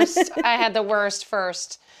the worst. I had the worst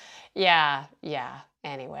first. Yeah.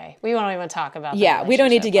 Anyway, we won't even talk about that. Yeah, we don't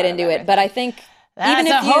need to get into it. But I think that's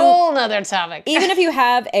a whole nother topic. Even if you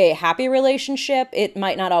have a happy relationship, it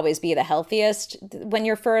might not always be the healthiest when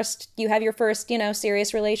you have your first, you know,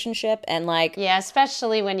 serious relationship. And like, yeah,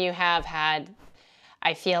 especially when you have had,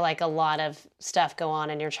 I feel like, a lot of stuff go on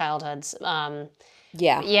in your childhoods.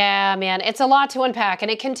 Yeah, man, it's a lot to unpack, and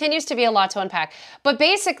it continues to be a lot to unpack. But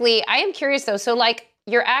basically, I am curious though. So like,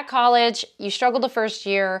 you're at college, you struggled the first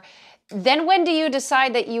year. Then when do you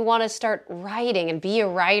decide that you want to start writing and be a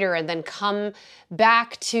writer and then come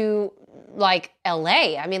back to like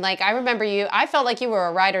LA? I mean, like, I remember I felt like you were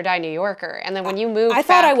a ride or die New Yorker. And then when you moved I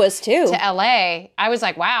thought I was too. To LA, I was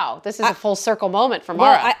like, wow, this is a full circle moment for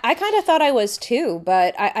Mara. Well, I kind of thought I was too,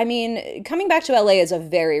 but I mean, coming back to LA is a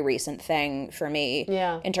very recent thing for me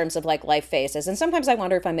in terms of like life phases. And sometimes I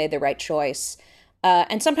wonder if I made the right choice.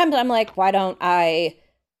 And sometimes I'm like, why don't I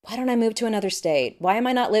move to another state? Why am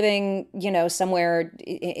I not living, you know, somewhere?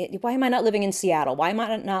 Why am I not living in Seattle? Why am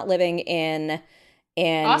I not living in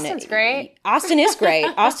Austin's great. Austin is great.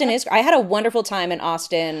 I had a wonderful time in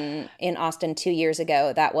Austin 2 years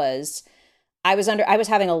ago. I was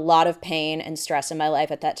having a lot of pain and stress in my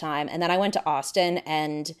life at that time. And then I went to Austin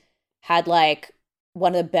and had like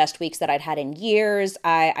one of the best weeks that I'd had in years.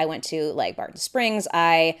 I went to like Barton Springs.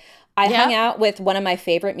 I hung out with one of my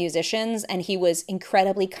favorite musicians, and he was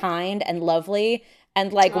incredibly kind and lovely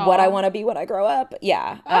and like what I want to be when I grow up.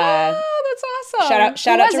 Yeah. That's awesome.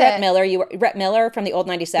 Shout out to Rhett Miller. Rhett Miller from the old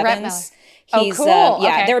 97s. He's cool.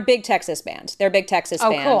 They're a big Texas band.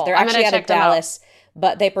 Cool. They're actually out of Dallas,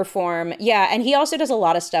 but they perform. Yeah, and he also does a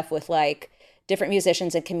lot of stuff with like different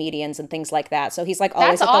musicians and comedians and things like that. So he's like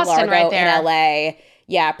always at the Largo in LA.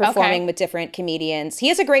 Yeah, performing with different comedians. He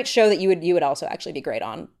has a great show that you would also actually be great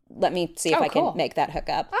on. Let me see if I can make that hook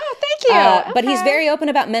up. Oh, thank you. But he's very open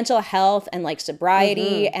about mental health and like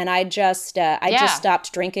sobriety. And I just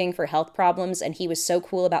stopped drinking for health problems, and he was so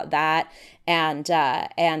cool about that. And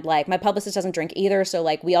like my publicist doesn't drink either, so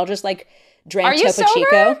like we all just like drank Topo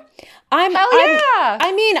Chico.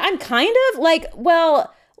 I mean, I'm kind of like,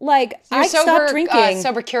 well, like I stopped drinking.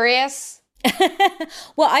 Sober curious.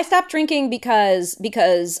 Well, I stopped drinking because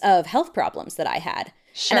of health problems that I had.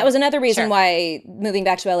 Sure. And that was another reason why moving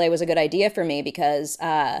back to LA was a good idea for me, because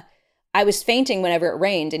I was fainting whenever it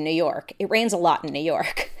rained in New York. It rains a lot in New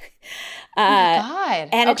York. Oh my God.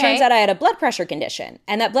 And it turns out I had a blood pressure condition.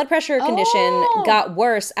 And that blood pressure condition got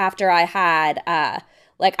worse after I had I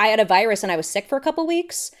had a virus and I was sick for a couple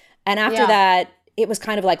weeks. And after that, it was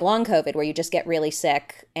kind of like long COVID where you just get really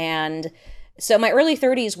sick. And so my early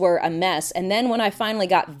 30s were a mess. And then when I finally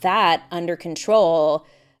got that under control,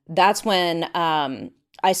 that's when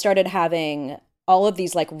I started having all of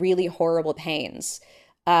these like really horrible pains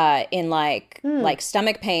in like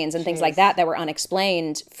stomach pains and things like that were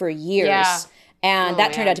unexplained for years. Yeah. And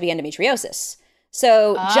that turned out to be endometriosis.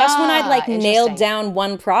 So just when I'd like nailed down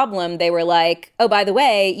one problem, they were like, oh, by the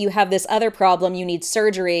way, you have this other problem. You need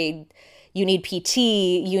surgery. You need PT.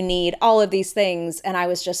 You need all of these things. And I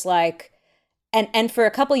was just like, and for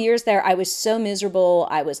a couple years there, I was so miserable.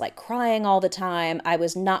 I was like crying all the time. I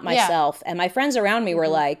was not myself. And my friends around me were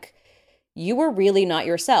like, you were really not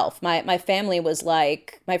yourself. My family was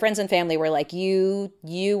like, my friends and family were like, you're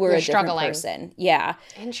a different person. Yeah.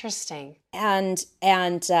 Interesting. And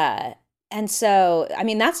so, I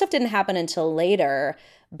mean, that stuff didn't happen until later,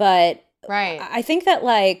 but I think that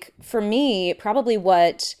like, for me, probably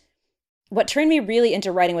what turned me really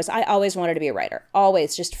into writing was I always wanted to be a writer.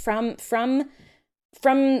 Always. Just from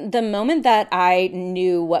the moment that I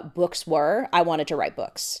knew what books were, I wanted to write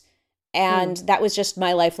books. And that was just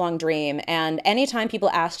my lifelong dream. And anytime people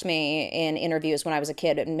asked me in interviews when I was a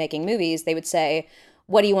kid and making movies, they would say,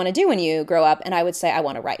 what do you want to do when you grow up? And I would say, I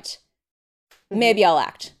want to write. Maybe I'll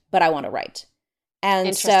act, but I want to write.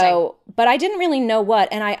 And so, but I didn't really know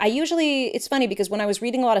what. And I usually, it's funny because when I was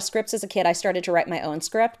reading a lot of scripts as a kid, I started to write my own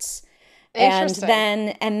scripts. And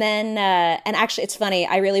actually, it's funny.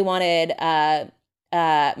 I really wanted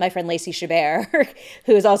my friend Lacey Chabert,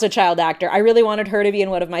 who is also a child actor. I really wanted her to be in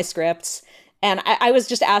one of my scripts. And I was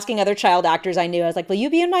just asking other child actors I knew. I was like, will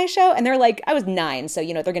you be in my show? And they're like, I was 9, so,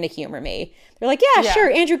 they're going to humor me. They're like, yeah,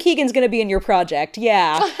 sure. Andrew Keegan's going to be in your project.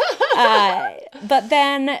 Yeah. But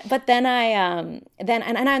then I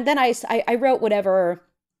wrote whatever.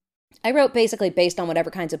 I wrote basically based on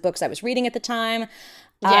whatever kinds of books I was reading at the time.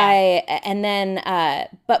 Yeah.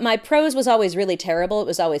 But my prose was always really terrible. It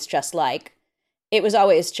was always just like,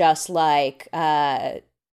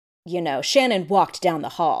 Shannon walked down the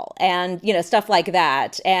hall and, stuff like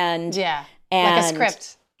that. And like a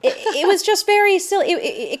script. it was just very silly.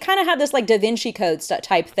 It kind of had this like Da Vinci Code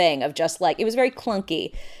type thing of just like, it was very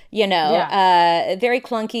clunky, very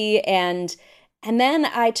clunky. And then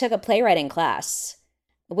I took a playwriting class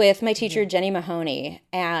with my teacher, Jenny Mahoney,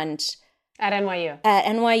 and at NYU.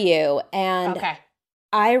 And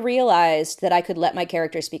I realized that I could let my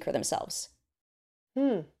characters speak for themselves.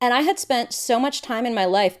 And I had spent so much time in my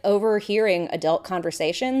life overhearing adult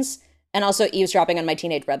conversations and also eavesdropping on my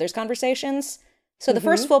teenage brother's conversations. So the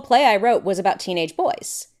first full play I wrote was about teenage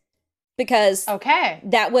boys. Because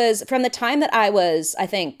that was from the time that I was, I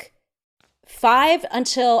think, 5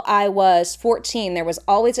 until I was 14, there was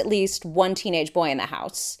always at least one teenage boy in the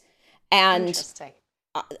house. And interesting.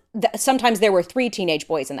 Sometimes there were 3 teenage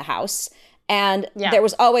boys in the house. And there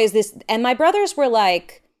was always this, and my brothers were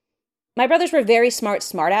very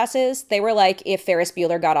smart asses. They were like if Ferris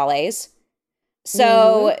Bueller got all A's.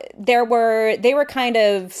 So they were kind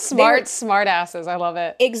of smart asses. I love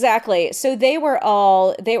it. Exactly. So they were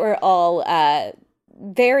all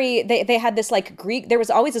very, they had this like Greek, there was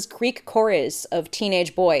always this Greek chorus of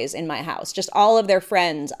teenage boys in my house, just all of their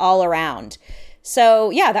friends all around. So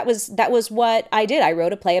yeah, that was what I did. I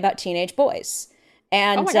wrote a play about teenage boys.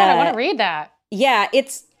 And oh my God, I want to read that. Yeah,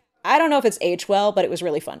 I don't know if it's aged well, but it was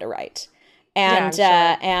really fun to write. And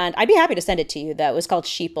and I'd be happy to send it to you, though. It was called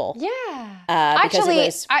Sheeple. Yeah. Actually,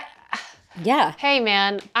 Hey,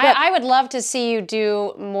 man, I would love to see you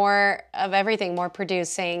do more of everything, more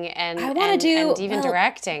producing and even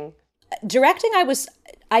directing. Directing,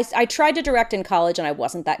 I tried to direct in college and I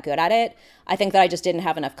wasn't that good at it. I think that I just didn't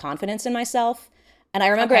have enough confidence in myself. And I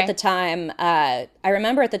remember at the time,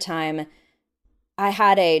 I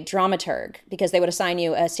had a dramaturg because they would assign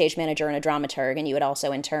you a stage manager and a dramaturg, and you would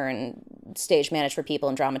also in turn stage manage for people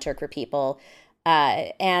and dramaturg for people.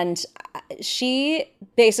 And she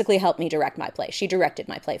basically helped me direct my play. She directed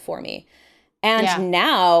my play for me. And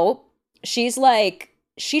now she's like,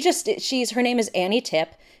 her name is Annie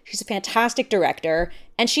Tipp. She's a fantastic director.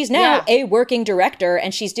 And she's now a working director.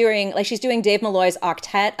 And she's doing Dave Malloy's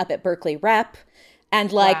Octet up at Berkeley Rep. And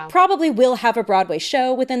probably will have a Broadway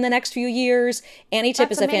show within the next few years. Annie Tipp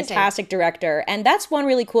is a fantastic director. And that's one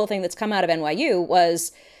really cool thing that's come out of NYU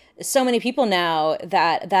was so many people now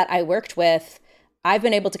that I worked with, I've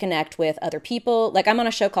been able to connect with other people. Like I'm on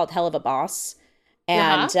a show called Hell of a Boss.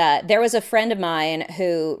 And there was a friend of mine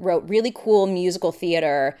who wrote really cool musical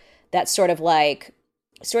theater that's sort of like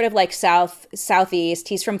Southeast.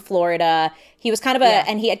 He's from Florida. He was kind of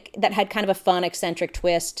and that had kind of a fun, eccentric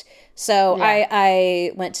twist. So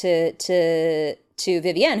I went to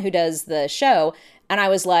Vivienne, who does the show, and I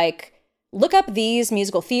was like, look up these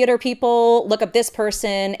musical theater people, look up this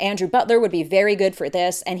person. Andrew Butler would be very good for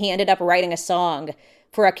this. And he ended up writing a song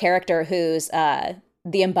for a character who's the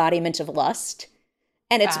embodiment of lust.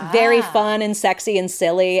 And it's very fun and sexy and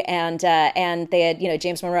silly. And they had,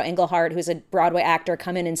 James Monroe Englehart, who's a Broadway actor,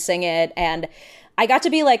 come in and sing it. And I got to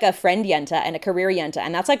be like a friend Yenta and a career Yenta.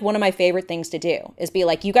 And that's like one of my favorite things to do is be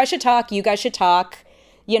like, you guys should talk. I'm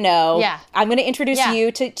going to introduce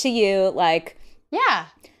you to you. Like,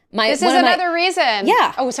 this is another reason.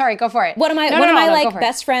 Yeah. Oh, sorry. Go for it. One of my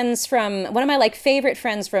best friends one of my like favorite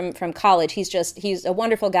friends from college. He's a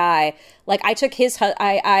wonderful guy. Like I took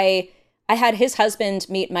I had his husband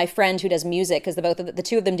meet my friend who does music because the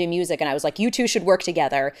two of them do music. And I was like, you two should work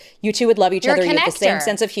together. You two would love each other. You have the same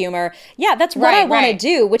sense of humor. Yeah, that's what I want to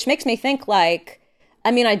do, which makes me think like,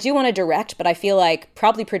 I mean, I do want to direct, but I feel like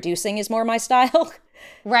probably producing is more my style.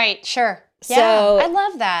 Right. Sure. Yeah, so I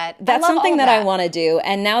love that. That's something that I want to do.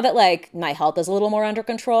 And now that like my health is a little more under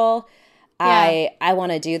control, I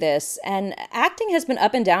want to do this. And acting has been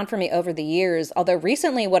up and down for me over the years. Although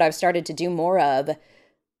recently what I've started to do more of,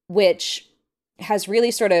 which has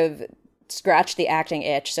really sort of scratched the acting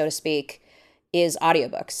itch, so to speak, is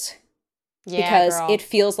audiobooks. Yeah, because it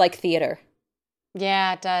feels like theater.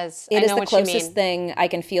 Yeah, it does. It is the closest thing I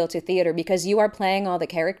can feel to theater because you are playing all the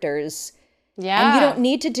characters. Yeah. And you don't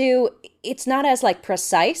need to do, it's not as like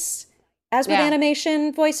precise as with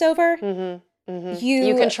animation voiceover. Mm-hmm. Mm-hmm.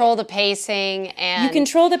 You control the pacing and...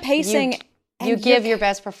 you give your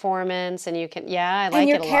best performance, and you can, I like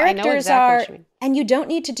it a lot. I know exactly what you mean. And you don't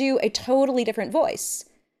need to do a totally different voice.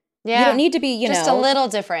 Yeah. You don't need to be, just a little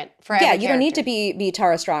different for every character. You don't need to be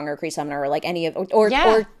Tara Strong or Cree Sumner or like any of, or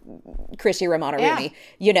Christy Romano Rooney,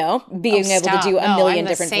 being able to do a million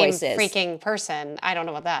different voices. I'm the same freaking person. I don't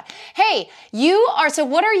know about that. Hey, so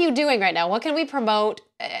what are you doing right now? What can we promote?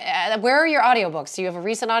 Where are your audiobooks? Do you have a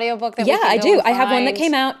recent audiobook that we can I do. I have one that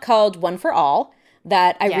came out called One for All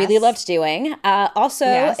that I really loved doing.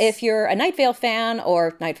 If you're a Night Vale fan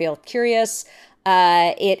or Night Vale curious,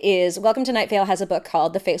 it is Welcome to Night Vale has a book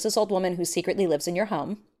called The Faceless Old Woman Who Secretly Lives in Your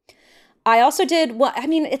Home. I also did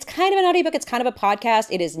it's kind of an audiobook, it's kind of a podcast.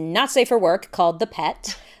 It is not safe for work, called The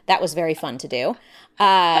Pet. That was very fun to do.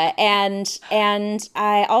 And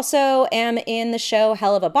I also am in the show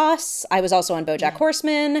Hell of a Boss. I was also on BoJack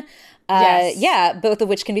Horseman. Both of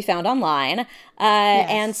which can be found online.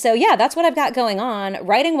 And so, that's what I've got going on.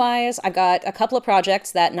 Writing-wise, I've got a couple of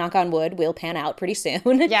projects that, knock on wood, will pan out pretty soon.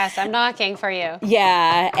 Yes, I'm knocking for you.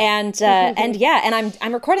 And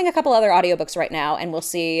I'm recording a couple other audiobooks right now, and we'll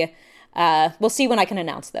see when I can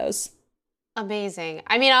announce those. Amazing.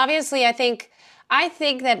 I mean, obviously, I think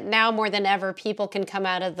that now more than ever, people can come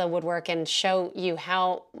out of the woodwork and show you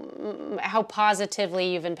how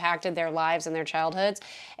positively you've impacted their lives and their childhoods.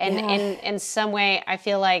 And in some way, I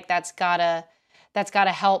feel like that's gotta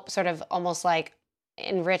help sort of almost like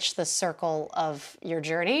enrich the circle of your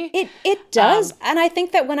journey. It does. And I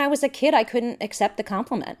think that when I was a kid, I couldn't accept the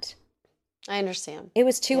compliment. I understand. It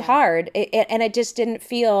was too hard. And it just didn't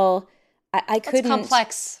feel, I couldn't. It's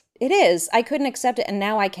complex. It is. I couldn't accept it, and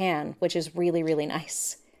now I can, which is really, really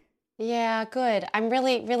nice. Yeah, good. I'm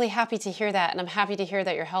really, really happy to hear that, and I'm happy to hear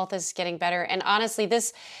that your health is getting better. And honestly,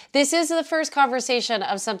 this is the first conversation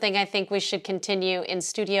of something I think we should continue in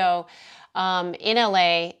studio in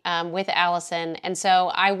LA with Allison. And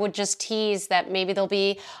so I would just tease that maybe there'll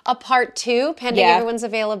be a part 2 pending everyone's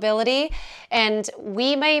availability, and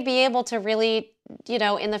we may be able to really,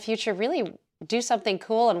 in the future, really do something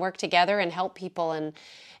cool and work together and help people. And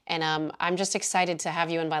I'm just excited to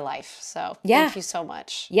have you in my life. So thank you so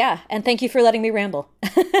much. Yeah, and thank you for letting me ramble.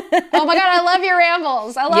 Oh my God, I love your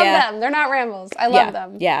rambles. I love them. They're not rambles. I love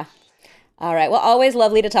them. Yeah. All right. Well, always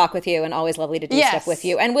lovely to talk with you, and always lovely to do stuff with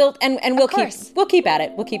you. And we'll keep at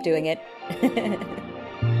it. We'll keep doing it.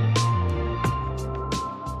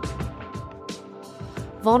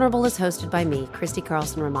 Vulnerable is hosted by me, Christy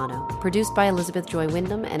Carlson Romano, produced by Elizabeth Joy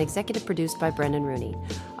Wyndham, and executive produced by Brendan Rooney.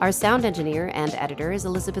 Our sound engineer and editor is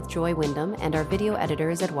Elizabeth Joy Wyndham, and our video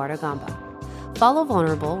editor is Eduardo Gamba. Follow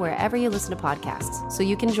Vulnerable wherever you listen to podcasts, so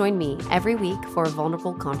you can join me every week for a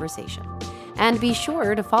vulnerable conversation. And be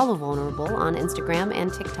sure to follow Vulnerable on Instagram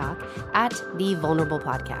and TikTok at The Vulnerable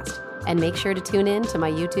Podcast. And make sure to tune in to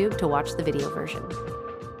my YouTube to watch the video version.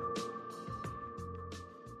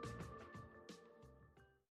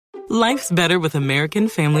 Life's better with American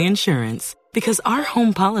Family Insurance because our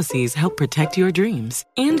home policies help protect your dreams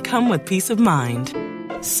and come with peace of mind.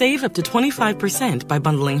 Save up to 25% by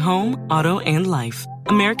bundling home, auto, and life.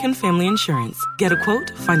 American Family Insurance. Get a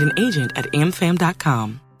quote, find an agent at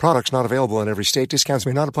amfam.com. Products not available in every state. Discounts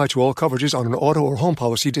may not apply to all coverages on an auto or home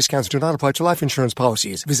policy. Discounts do not apply to life insurance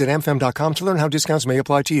policies. Visit amfam.com to learn how discounts may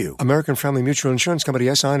apply to you. American Family Mutual Insurance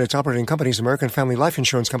Company, SI, and its operating companies, American Family Life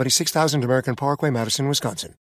Insurance Company, 6000 American Parkway, Madison, Wisconsin.